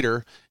 hours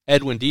later,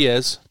 Edwin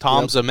Diaz,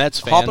 Tom's a Mets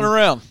fan, hopping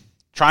around,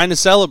 trying to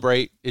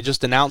celebrate. It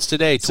just announced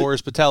today, tore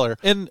his patellar,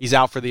 and he's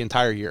out for the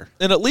entire year.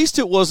 And at least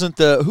it wasn't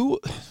who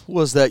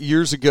was that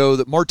years ago,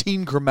 that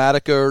Martin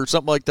Gramatica or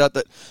something like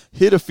that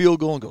hit a field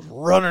goal and goes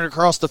running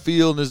across the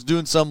field and is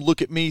doing some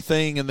look at me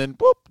thing and then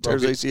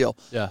tears ACL.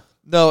 Yeah.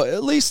 No,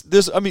 at least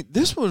this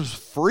was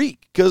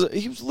freak because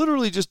he was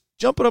literally just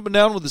jumping up and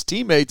down with his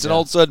teammates and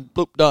all of a sudden,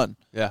 done.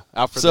 Yeah,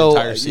 out for the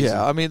entire season.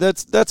 Yeah, I mean,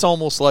 that's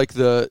almost like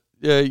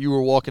you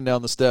were walking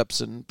down the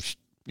steps and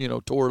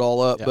tore it all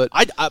up. Yeah.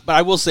 But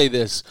I will say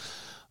this,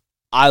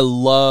 I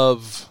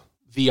love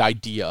the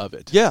idea of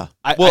it. Yeah.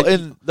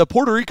 And the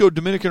Puerto Rico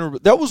Dominican,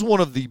 that was one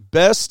of the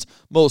best,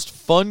 most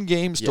fun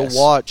games to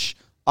watch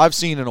I've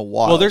seen in a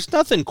while. Well, there's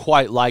nothing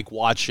quite like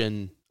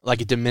watching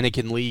like a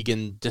Dominican league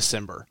in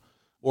December.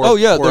 Or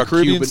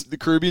the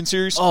Caribbean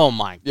series. Oh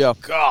my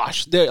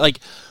gosh, they're like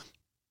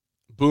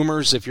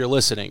boomers. If you're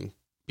listening,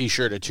 be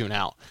sure to tune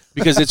out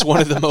because it's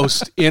one of the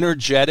most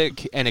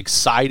energetic and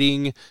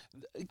exciting.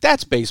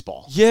 That's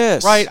baseball.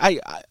 Yes, right. I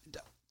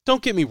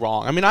don't get me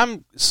wrong. I mean,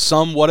 I'm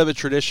somewhat of a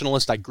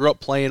traditionalist. I grew up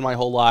playing my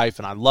whole life,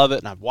 and I love it,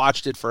 and I've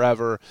watched it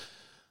forever.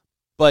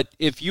 But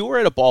if you were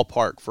at a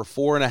ballpark for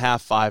 4.5,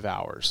 5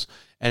 hours,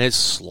 and it's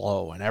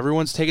slow, and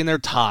everyone's taking their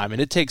time,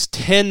 and it takes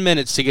 10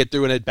 minutes to get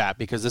through an at-bat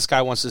because this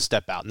guy wants to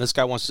step out, and this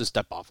guy wants to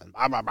step off, and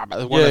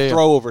they want to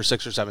throw over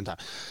 6 or 7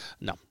 times.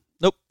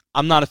 Nope.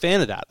 I'm not a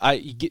fan of that.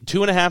 You get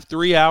 2.5,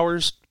 3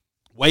 hours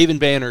waving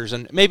banners,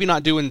 and maybe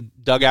not doing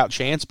dugout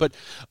chants, but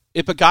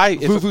if a guy...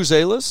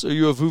 Vuvuzelas? Are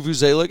you a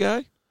Vuvuzela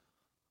guy?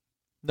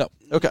 No.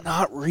 Okay.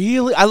 Not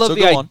really. I love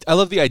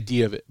the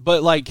idea of it.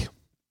 But, like,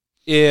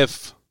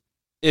 if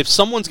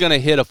someone's going to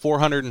hit a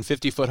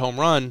 450-foot home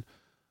run...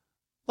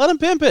 let him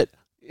pimp it.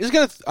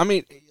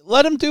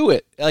 Let him do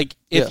it. Like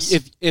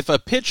if a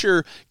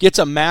pitcher gets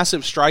a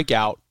massive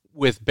strikeout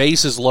with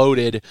bases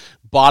loaded,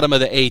 bottom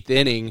of the 8th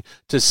inning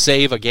to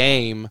save a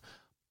game,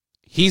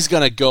 he's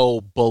going to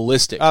go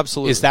ballistic.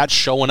 Absolutely. Is that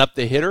showing up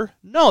the hitter?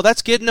 No,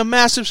 that's getting a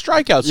massive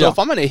strikeout. So if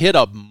I'm going to hit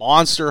a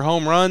monster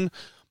home run,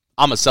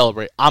 I'm going to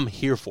celebrate. I'm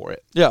here for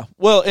it. Yeah.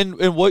 Well,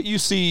 and what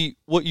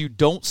you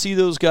don't see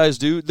those guys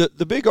do,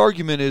 the big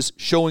argument is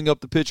showing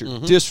up the pitcher,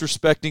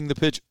 disrespecting the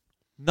pitcher.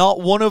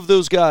 Not one of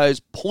those guys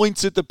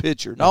points at the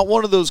pitcher. Not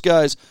one of those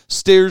guys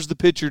stares the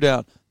pitcher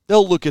down.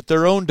 They'll look at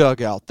their own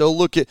dugout. They'll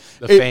look at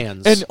the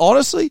fans. And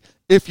honestly,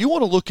 if you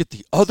want to look at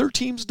the other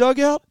team's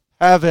dugout,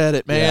 have at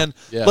it, man.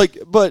 Yeah.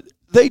 But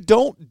they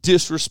don't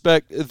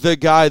disrespect the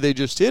guy they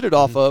just hit it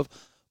off of.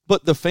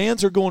 But the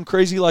fans are going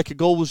crazy like a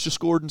goal was just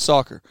scored in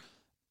soccer.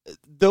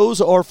 Those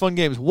are fun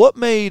games. What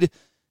made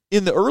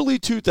in the early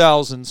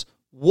 2000s?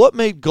 What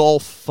made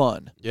golf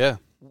fun? Yeah.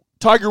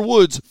 Tiger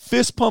Woods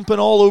fist pumping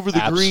all over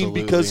the green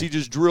because he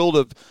just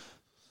drilled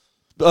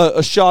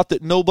a shot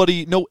that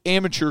no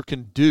amateur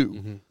can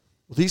do.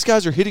 Well, these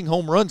guys are hitting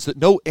home runs that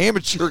no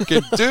amateur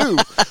can do.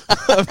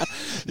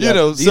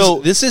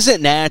 This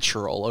isn't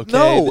natural. Okay,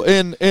 no,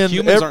 and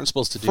humans aren't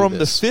supposed to do from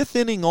this. The 5th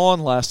inning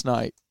on last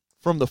night.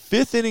 From the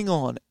 5th inning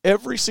on,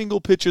 every single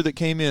pitcher that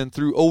came in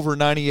threw over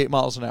 98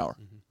 miles an hour.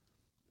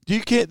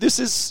 This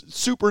is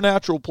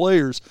supernatural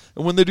players,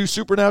 and when they do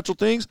supernatural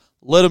things,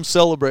 let them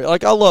celebrate.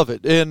 Like, I love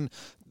it. And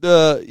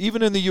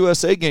even in the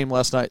USA game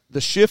last night,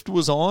 the shift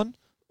was on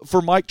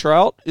for Mike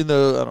Trout in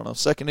the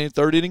 2nd inning,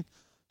 3rd inning.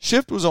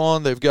 Shift was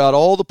on. They've got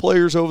all the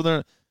players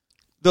over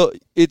there.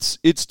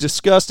 It's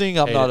disgusting.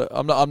 I'm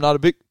not a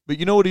big, but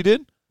you know what he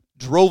did?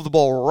 Drove the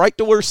ball right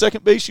to where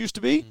second base used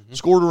to be,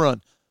 scored a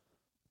run.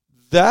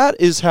 That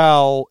is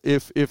how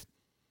if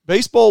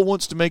baseball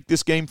wants to make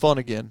this game fun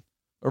again,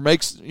 or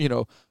makes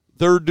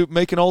they're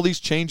making all these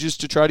changes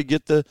to try to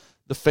get the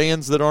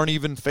fans that aren't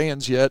even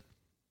fans yet.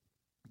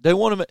 They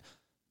want to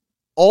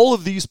all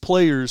of these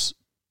players.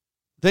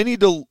 They need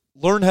to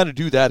learn how to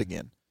do that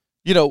again.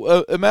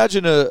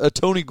 Imagine a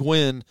Tony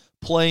Gwynn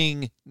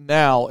playing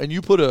now, and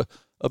you put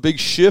a big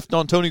shift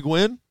on Tony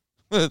Gwynn.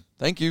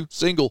 Thank you,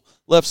 single,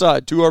 left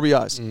side, 2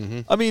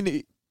 RBIs. I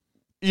mean,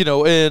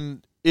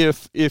 and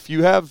if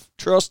you have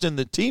trust in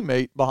the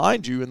teammate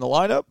behind you in the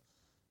lineup,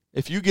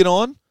 if you get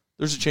on,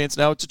 there's a chance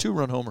now it's a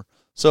 2-run homer.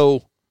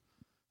 So,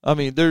 I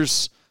mean,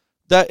 there's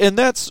that, and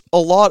that's a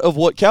lot of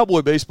what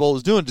Cowboy baseball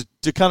is doing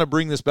to kind of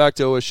bring this back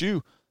to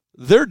OSU.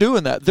 They're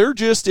doing that. They're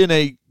just in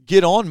a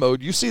get-on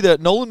mode. You see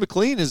that Nolan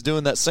McLean is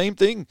doing that same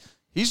thing.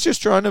 He's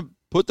just trying to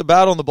put the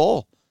bat on the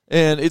ball,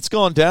 and it's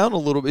gone down a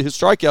little bit. His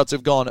strikeouts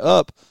have gone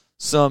up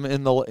some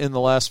in the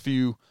last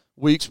few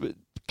weeks, but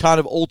kind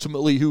of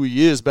ultimately who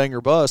he is, bang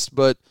or bust.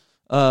 But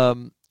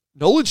Nolan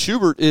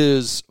Schubert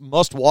is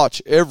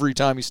must-watch every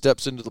time he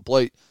steps into the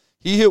plate.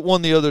 He hit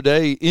one the other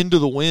day into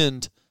the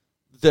wind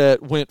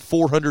that went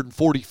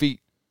 440 feet.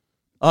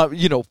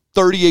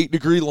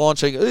 38-degree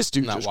launch angle. This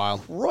dude just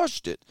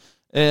crushed it.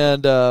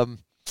 And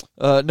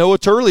Noah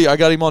Turley, I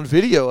got him on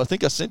video. I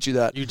think I sent you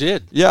that. You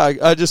did? Yeah,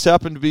 I just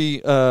happened to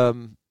be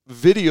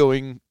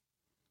videoing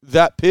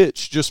that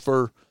pitch just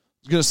for,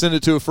 I was going to send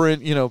it to a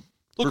friend,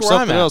 Look for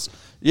something else.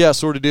 Yeah,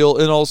 sort of deal.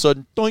 And all of a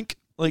sudden, doink,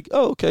 like,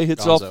 oh, okay,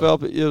 hits off the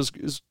valve. It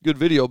was good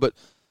video. But,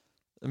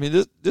 I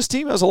mean, this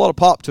team has a lot of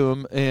pop to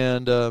them,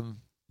 and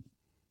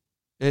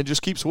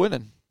just keeps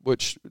winning,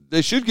 which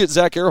they should get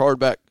Zach Earhart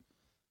back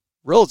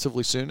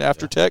relatively soon,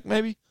 after Tech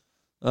maybe.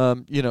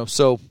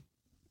 So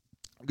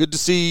good to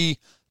see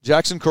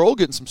Jackson Kroll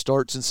getting some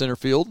starts in center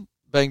field.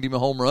 Banged him a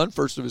home run,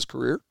 first of his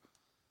career.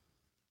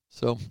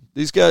 So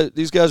these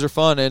guys are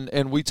fun,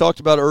 and we talked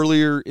about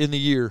earlier in the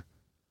year,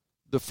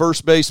 the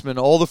first baseman,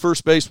 all the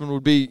first basemen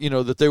would be,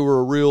 that they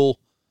were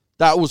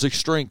that was a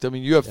strength. I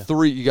mean, you have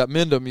 3. You got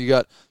Mendham, you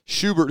got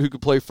Schubert who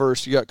could play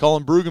first, you got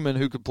Colin Brueggemann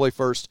who could play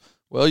first.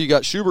 Well, you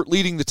got Schubert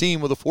leading the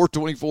team with a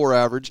 424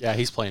 average. Yeah,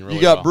 he's playing really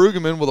well. You got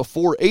Brueggemann with a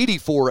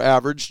 484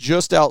 average,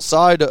 just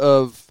outside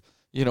of,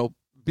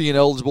 being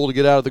eligible to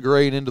get out of the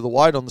gray and into the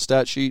white on the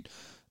stat sheet.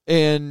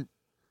 And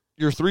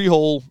your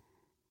 3-hole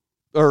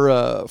or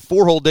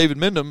 4-hole David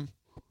Mindham,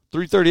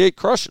 338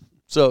 crushing.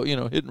 So,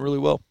 hitting really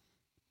well.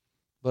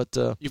 But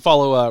you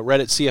follow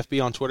Reddit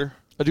CFB on Twitter?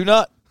 I do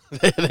not.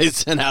 They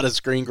sent out a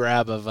screen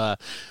grab of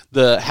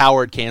the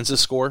Howard,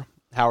 Kansas score.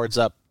 Howard's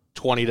up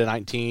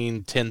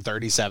 20-19,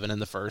 10-37 in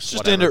the first.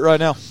 Just end it right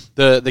now.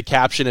 The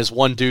caption is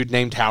one dude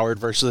named Howard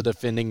versus the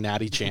defending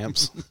Natty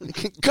champs.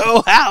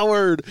 Go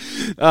Howard!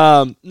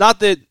 Not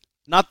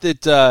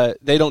that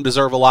they don't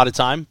deserve a lot of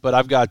time, but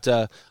I've got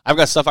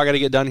stuff I got to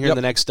get done here in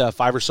the next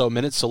 5 or so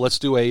minutes. So let's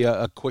do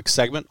a quick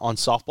segment on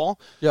softball.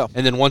 Yeah,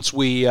 and then once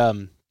we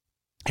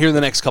here in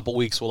the next couple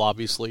weeks,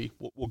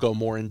 we'll go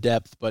more in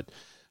depth. But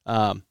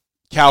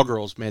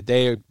Cowgirls, man,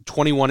 they are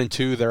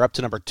 21-2. They're up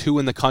to number 2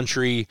 in the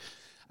country.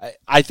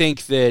 I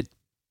think that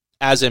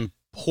as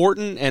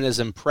important and as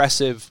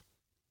impressive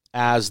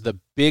as the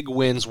big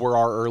wins were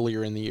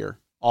earlier in the year,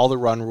 all the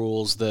run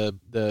rules,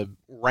 the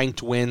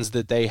ranked wins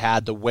that they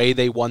had, the way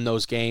they won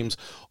those games,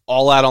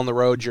 all out on the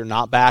road. You're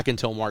not back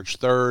until March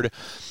 3rd.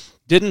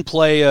 Didn't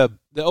play the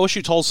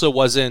OSU Tulsa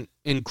wasn't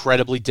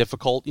incredibly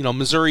difficult.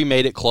 Missouri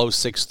made it close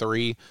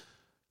 6-3.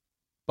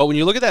 But when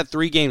you look at that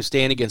 3-game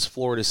stand against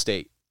Florida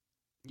State,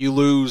 you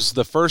lose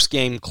the first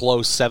game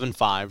close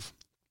 7-5.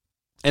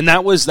 And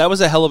that was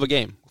a hell of a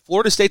game.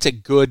 Florida State's a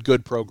good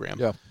program.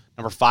 Yeah.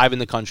 Number 5 in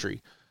the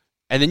country.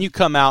 And then you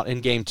come out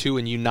in game 2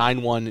 and you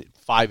 9-1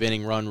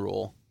 5-inning run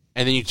rule.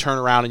 And then you turn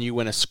around and you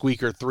win a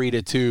squeaker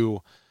 3-2.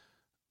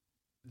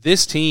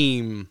 This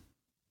team,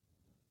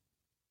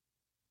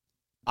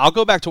 I'll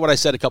go back to what I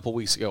said a couple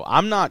weeks ago.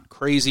 I'm not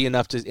crazy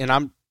enough to, and I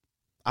don't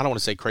want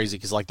to say crazy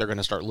because they're going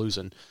to start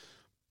losing,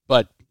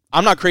 but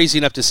I'm not crazy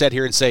enough to sit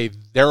here and say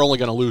they're only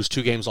going to lose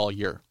 2 games all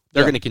year.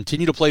 They're going to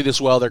continue to play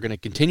this well. They're going to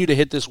continue to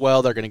hit this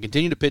well. They're going to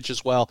continue to pitch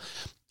this well.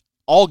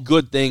 All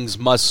good things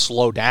must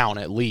slow down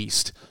at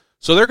least.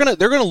 So they're going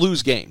to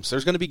lose games.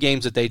 There's going to be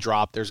games that they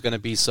drop. There's going to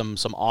be some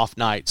off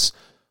nights.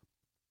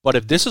 But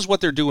if this is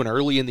what they're doing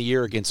early in the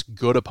year against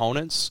good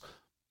opponents,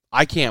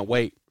 I can't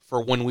wait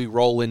for when we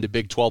roll into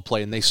Big 12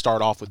 play and they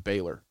start off with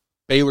Baylor.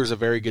 Baylor's a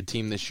very good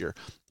team this year.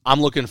 I'm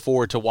looking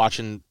forward to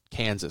watching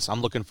Kansas.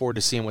 I'm looking forward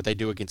to seeing what they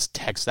do against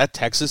Texas. That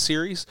Texas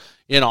series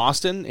in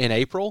Austin in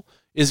April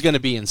is going to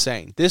be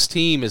insane. This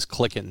team is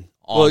clicking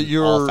on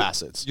all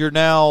facets. You're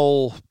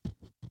now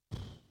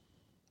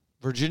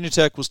Virginia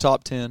Tech was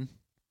top 10.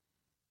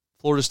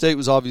 Florida State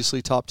was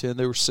obviously top 10.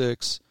 They were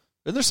 6.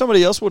 Isn't there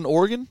somebody else? Wasn't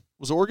Oregon?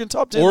 Was Oregon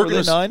top 10? Oregon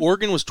was 9?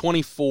 Oregon was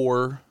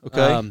 24.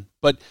 Okay.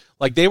 But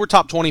they were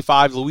top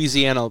 25.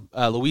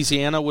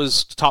 Louisiana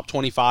was top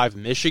 25.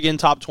 Michigan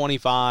top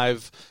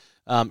 25.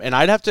 And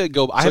I'd have to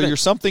go. So you're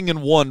something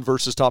in 1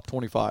 versus top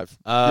 25.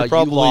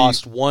 You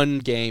lost 1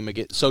 game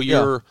again. So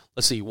you're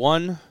let's see,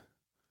 1,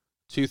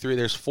 2, 3.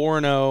 There's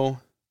 4-0,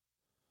 5-0,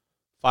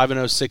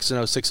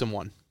 6-0,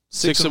 6-1.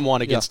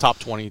 6-1 against top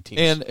 20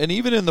 teams. And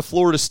even in the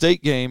Florida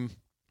State game,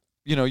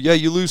 you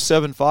lose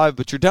 7-5,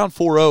 but you're down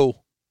 4-0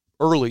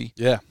 early.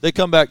 Yeah. They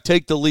come back,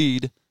 take the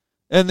lead,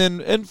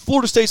 and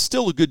Florida State's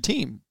still a good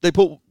team. They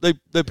put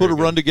a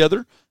run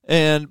together,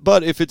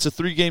 but if it's a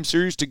 3-game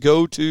series to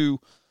go to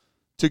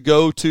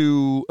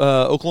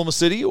Oklahoma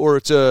City, or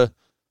it's a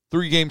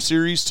 3-game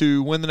series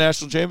to win the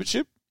national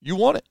championship, you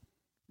want it.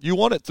 You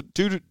want it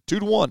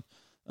 2-1.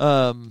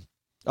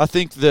 I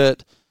think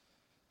that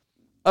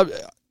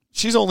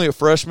she's only a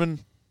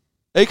freshman.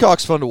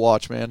 Aycock's fun to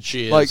watch, man.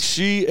 She is. Like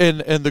she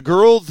and the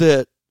girl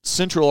that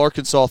Central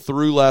Arkansas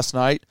threw last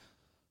night,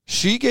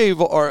 she gave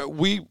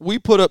we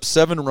put up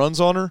 7 runs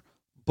on her,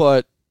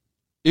 but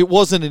it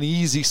wasn't an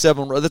easy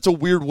 7 run. That's a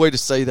weird way to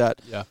say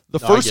that. Yeah. The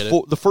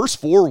first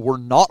 4 were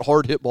not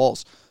hard hit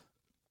balls.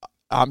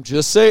 I'm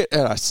just saying,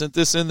 and I sent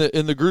this in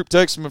the group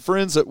text to my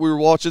friends that we were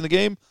watching the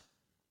game.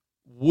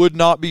 Would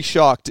not be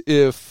shocked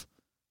if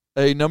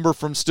a number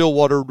from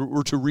Stillwater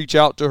were to reach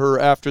out to her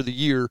after the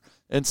year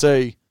and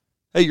say,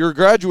 hey, you're a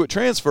graduate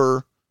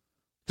transfer.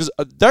 Because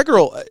that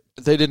girl,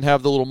 they didn't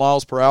have the little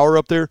miles per hour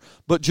up there,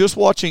 but just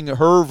watching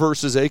her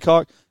versus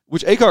Aycock,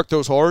 which Aycock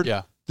throws hard,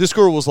 this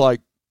girl was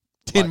like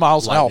 10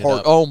 miles an hour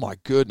hard. Oh, my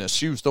goodness.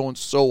 She was throwing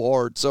so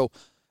hard. So,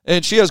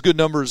 and she has good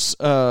numbers.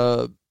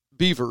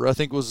 Beaver, I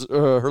think was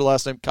her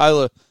last name,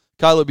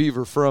 Kyla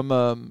Beaver from,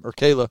 or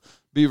Kayla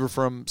Beaver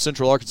from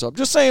Central Arkansas. I'm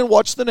just saying,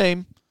 watch the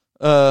name,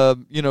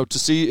 to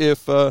see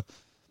if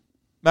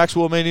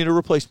Maxwell may need a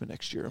replacement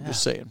next year. I'm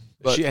just saying.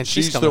 But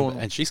she's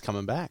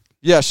coming back.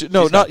 Yeah,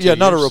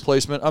 not a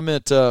replacement. I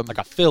meant like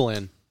a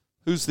fill-in.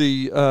 Who's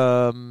the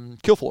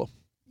Kilfoyle?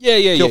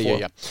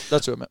 Yeah.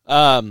 That's who I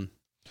meant.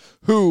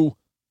 Who,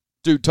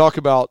 dude? Talk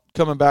about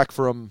coming back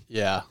from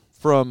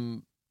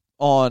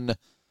on.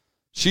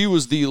 She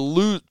was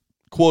the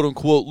quote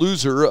unquote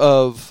loser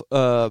of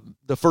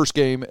the first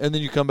game, and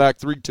then you come back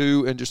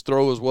 3-2 and just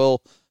throw as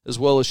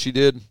well as she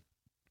did.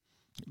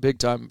 Big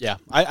time. Yeah,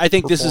 I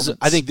think this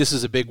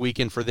is a big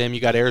weekend for them. You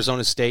got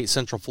Arizona State,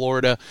 Central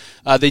Florida.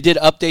 They did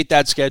update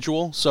that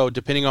schedule, so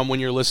depending on when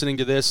you're listening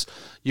to this,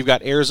 you've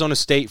got Arizona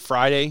State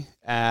Friday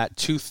at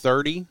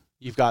 2:30.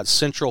 You've got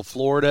Central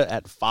Florida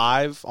at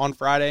 5 on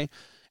Friday,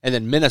 And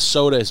then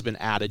Minnesota has been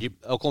added.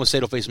 Oklahoma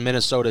State will face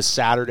Minnesota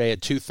Saturday at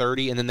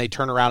 2:30, and then they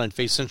turn around and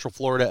face Central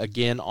Florida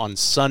again on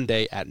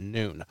Sunday at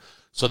noon.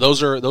 So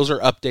those are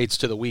updates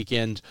to the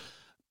weekend.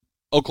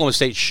 Oklahoma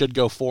State should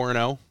go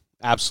 4-0.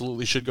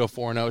 Absolutely should go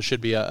 4-0. It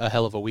should be a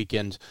hell of a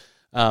weekend.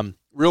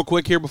 Real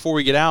quick here before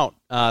we get out,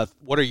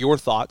 what are your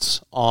thoughts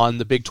on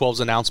the Big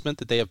 12's announcement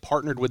that they have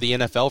partnered with the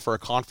NFL for a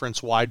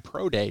conference-wide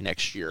pro day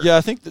next year? Yeah,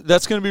 I think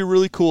that's going to be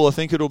really cool. I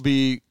think it'll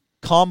be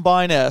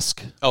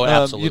Combine-esque. Oh,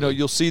 absolutely.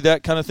 You'll see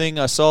that kind of thing.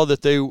 I saw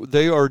that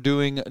they are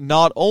doing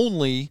not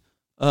only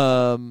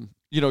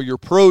your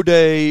pro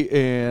day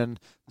and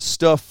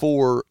stuff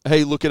for,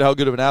 hey, look at how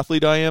good of an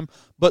athlete I am,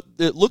 but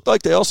it looked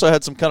like they also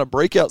had some kind of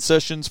breakout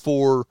sessions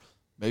for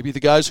maybe the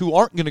guys who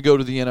aren't going to go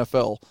to the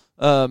NFL.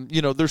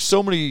 There's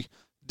so many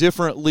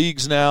different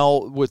leagues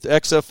now with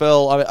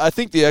XFL. I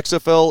think the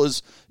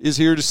XFL is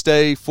here to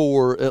stay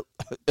for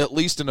at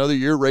least another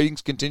year.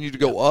 Ratings continue to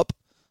go up.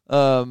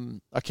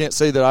 I can't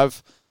say that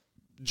I've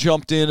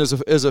jumped in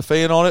as a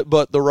fan on it,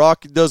 but The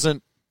Rock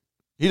doesn't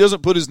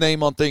put his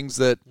name on things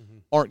that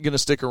aren't going to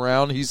stick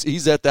around.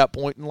 He's at that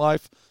point in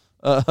life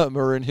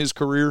or in his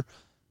career.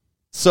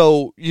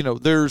 So,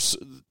 there's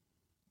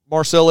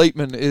Marcel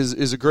Aitman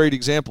is a great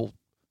example.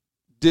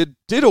 Did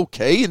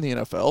okay in the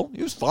NFL.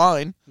 He was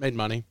fine. Made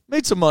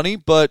some money,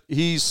 but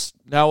he's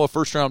now a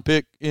first-round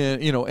pick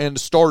and a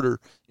starter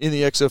in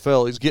the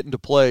XFL. He's getting to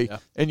play,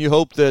 and you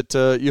hope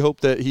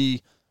that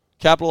he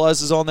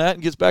capitalizes on that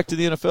and gets back to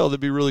the NFL. That'd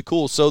be really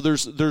cool. So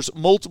there's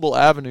multiple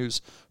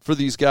avenues for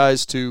these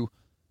guys to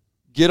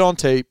get on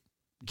tape,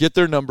 get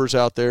their numbers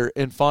out there,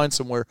 and find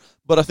somewhere.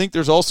 But I think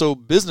there's also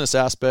business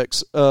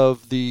aspects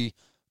of the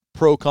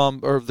pro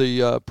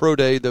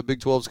day that Big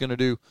 12 is going to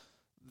do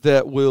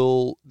that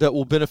will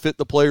benefit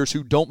the players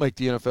who don't make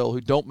the NFL,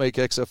 who don't make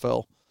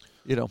XFL.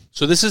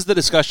 So this is the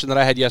discussion that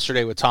I had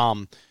yesterday with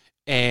Tom,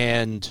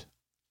 and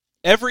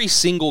every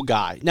single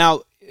guy.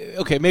 Now,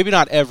 okay, maybe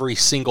not every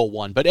single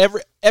one, but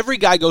every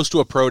guy goes to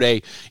a pro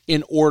day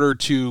in order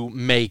to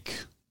make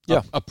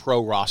a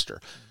pro roster.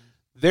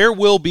 There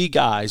will be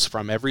guys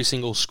from every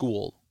single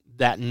school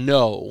that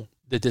know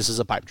that this is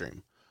a pipe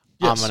dream.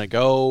 Yes. I'm going to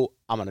go.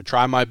 I'm going to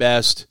try my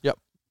best. Yep.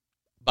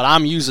 But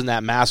I'm using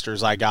that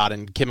master's I got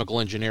in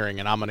chemical engineering,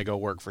 and I'm going to go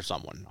work for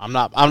someone. I'm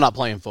not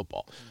playing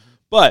football.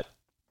 But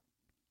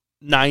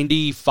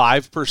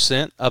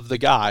 95% of the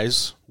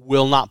guys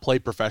will not play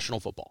professional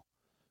football.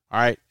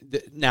 All right.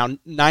 Now,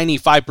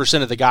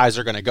 95% of the guys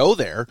are going to go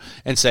there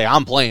and say,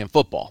 I'm playing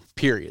football,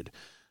 period.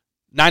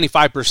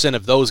 95%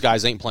 of those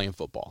guys ain't playing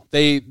football.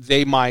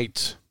 They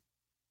might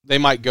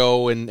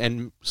go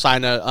and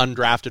sign an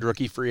undrafted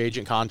rookie free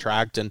agent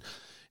contract and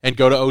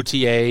go to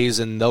OTAs,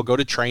 and they'll go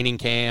to training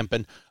camp,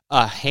 and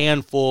a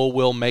handful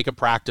will make a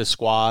practice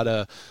squad,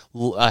 a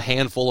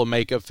handful will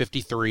make a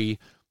 53.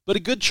 But a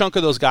good chunk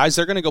of those guys,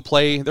 they're going to go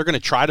play. They're going to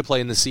try to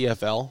play in the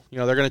CFL.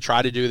 They're going to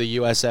try to do the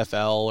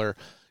USFL, or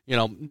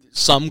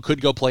some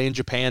could go play in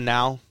Japan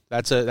now.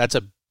 That's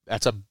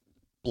a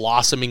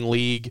blossoming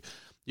league.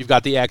 You've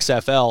got the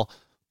XFL.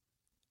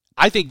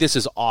 I think this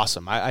is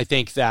awesome. I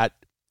think that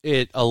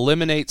it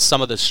eliminates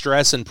some of the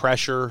stress and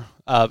pressure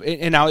of,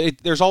 and now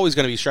there's always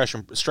going to be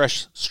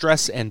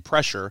stress and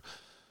pressure.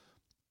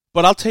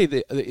 But I'll tell you,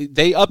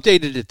 they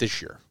updated it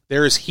this year.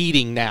 There is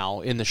heating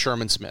now in the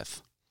Sherman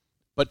Smith.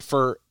 But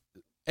for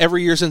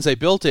every year since they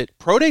built it,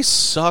 Pro Day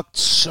sucked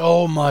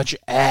so much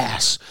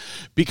ass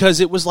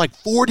because it was like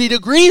 40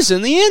 degrees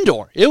in the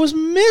indoor. It was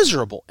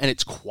miserable, and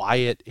it's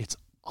quiet. It's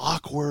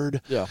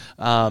awkward. Yeah.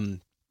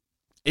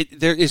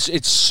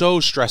 It's so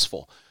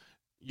stressful.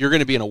 You're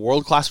going to be in a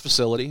world-class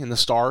facility in the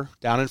Star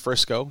down in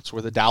Frisco. It's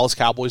where the Dallas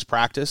Cowboys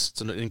practice.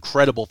 It's an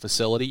incredible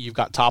facility. You've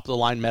got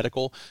top-of-the-line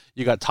medical.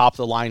 You've got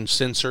top-of-the-line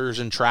sensors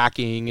and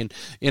tracking. And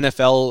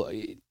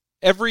NFL,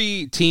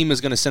 every team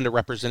is going to send a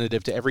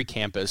representative to every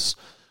campus.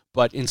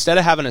 But instead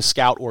of having a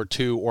scout or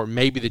two, or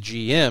maybe the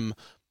GM,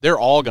 they're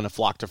all going to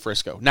flock to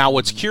Frisco. Now,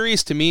 what's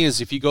curious to me is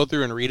if you go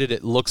through and read it,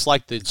 it looks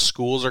like the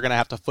schools are going to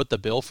have to foot the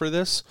bill for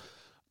this.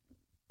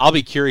 I'll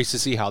be curious to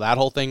see how that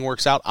whole thing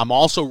works out. I'm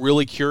also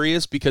really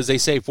curious because they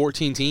say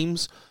 14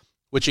 teams,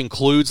 which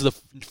includes the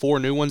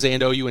 4 new ones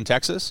and OU and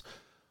Texas.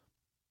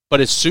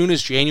 But as soon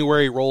as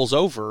January rolls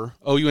over,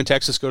 OU and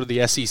Texas go to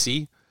the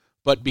SEC.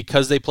 But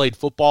because they played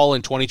football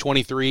in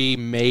 2023,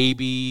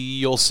 maybe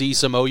you'll see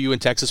some OU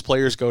and Texas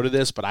players go to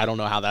this, but I don't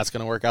know how that's going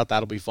to work out.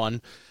 That'll be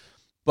fun.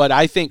 But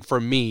I think for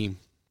me,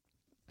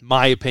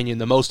 my opinion,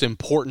 the most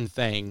important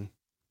thing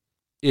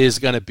is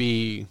going to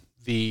be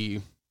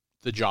the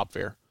job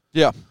fair.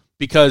 Yeah.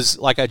 Because,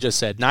 like I just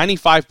said,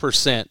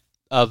 95%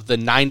 of the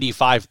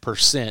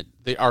 95%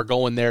 that are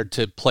going there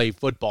to play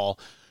football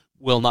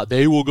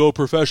they will go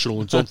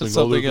professional in something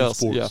else.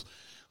 Sports. Yeah.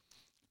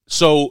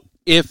 So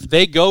if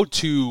they go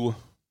to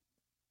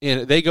the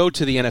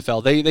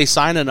NFL, they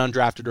sign an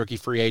undrafted rookie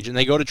free agent,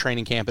 they go to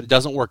training camp, and it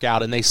doesn't work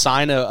out, and they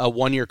sign a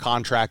 1-year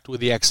contract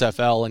with the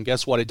XFL, and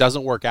guess what? It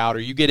doesn't work out,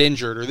 or you get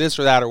injured, or this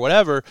or that, or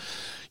whatever.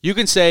 You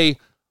can say,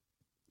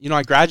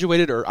 I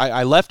graduated, or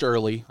I left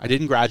early, I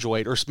didn't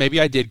graduate, or maybe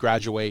I did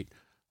graduate.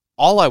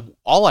 All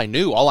I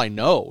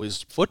know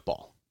is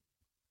football.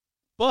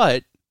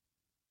 But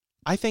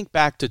I think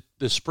back to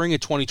the spring of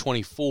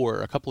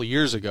 2024, a couple of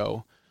years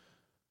ago,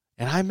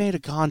 and I made a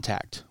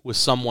contact with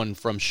someone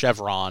from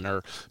Chevron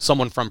or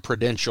someone from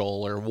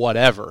Prudential or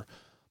whatever.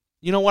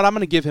 You know what? I'm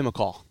going to give him a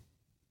call.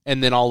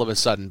 And then all of a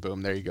sudden,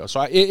 boom, there you go. So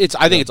I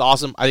think it's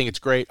awesome. I think it's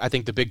great. I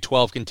think the Big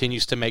 12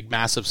 continues to make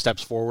massive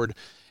steps forward.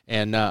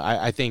 And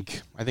I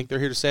think they're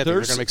here to stay. They're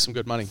going to make some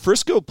good money.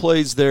 Frisco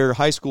plays their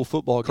high school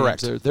football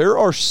games. Correct. There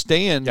are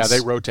stands. Yeah, they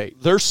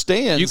rotate. Their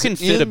stands. You can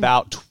fit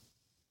about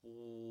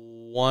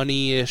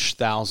 20-ish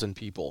thousand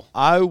people.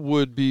 I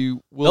would be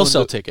willing. They'll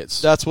sell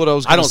tickets. That's what I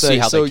was going to say. I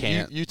don't see how they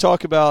can't. You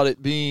talk about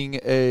it being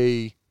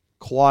a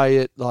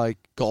quiet, like,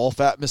 golf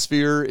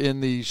atmosphere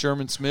in the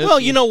Sherman Smith. Well,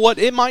 you know what?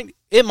 It might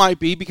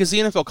be because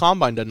the NFL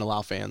Combine doesn't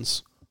allow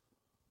fans.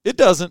 It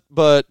doesn't,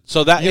 but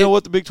so that know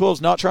what the Big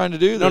 12's not trying to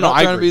do? They're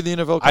not trying to be the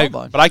NFL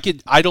Combine.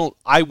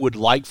 I would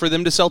like for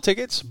them to sell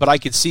tickets, but I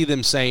could see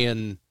them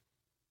saying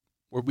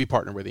we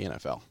partner with the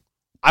NFL.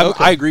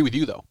 I agree with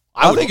you though.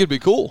 I think it'd be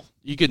cool.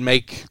 You could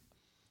make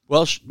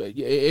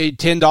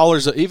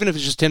 $10, even if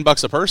it's just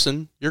 $10 a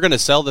person, you're going to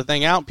sell the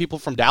thing out. People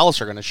from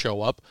Dallas are going to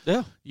show up.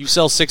 Yeah. You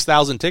sell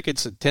 6,000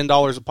 tickets at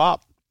 $10 a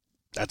pop.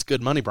 That's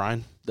good money,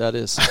 Brian. That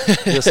is.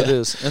 Yes, it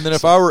is. And then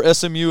if I were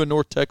SMU in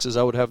North Texas,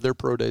 I would have their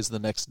pro days the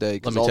next day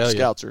because all the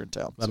scouts are in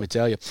town. Let me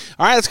tell you.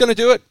 All right, that's going to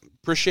do it.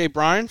 Appreciate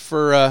Brian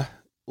for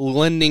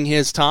lending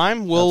his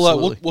time.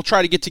 We'll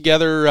try to get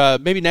together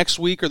maybe next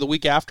week or the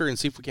week after and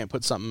see if we can't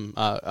put something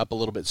up a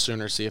little bit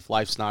sooner, see if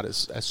life's not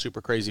as super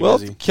crazy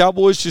busy. Well,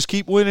 Cowboys just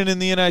keep winning in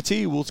the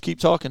NIT. We'll keep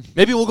talking.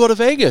 Maybe we'll go to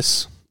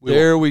Vegas.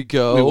 We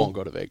go. We won't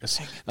go to Vegas.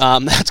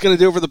 That's going to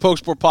do it for the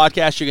Pokes Report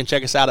podcast. You can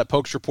check us out at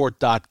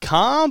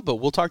pokesreport.com, but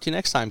we'll talk to you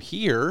next time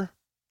here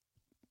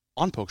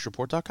on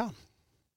pokesreport.com.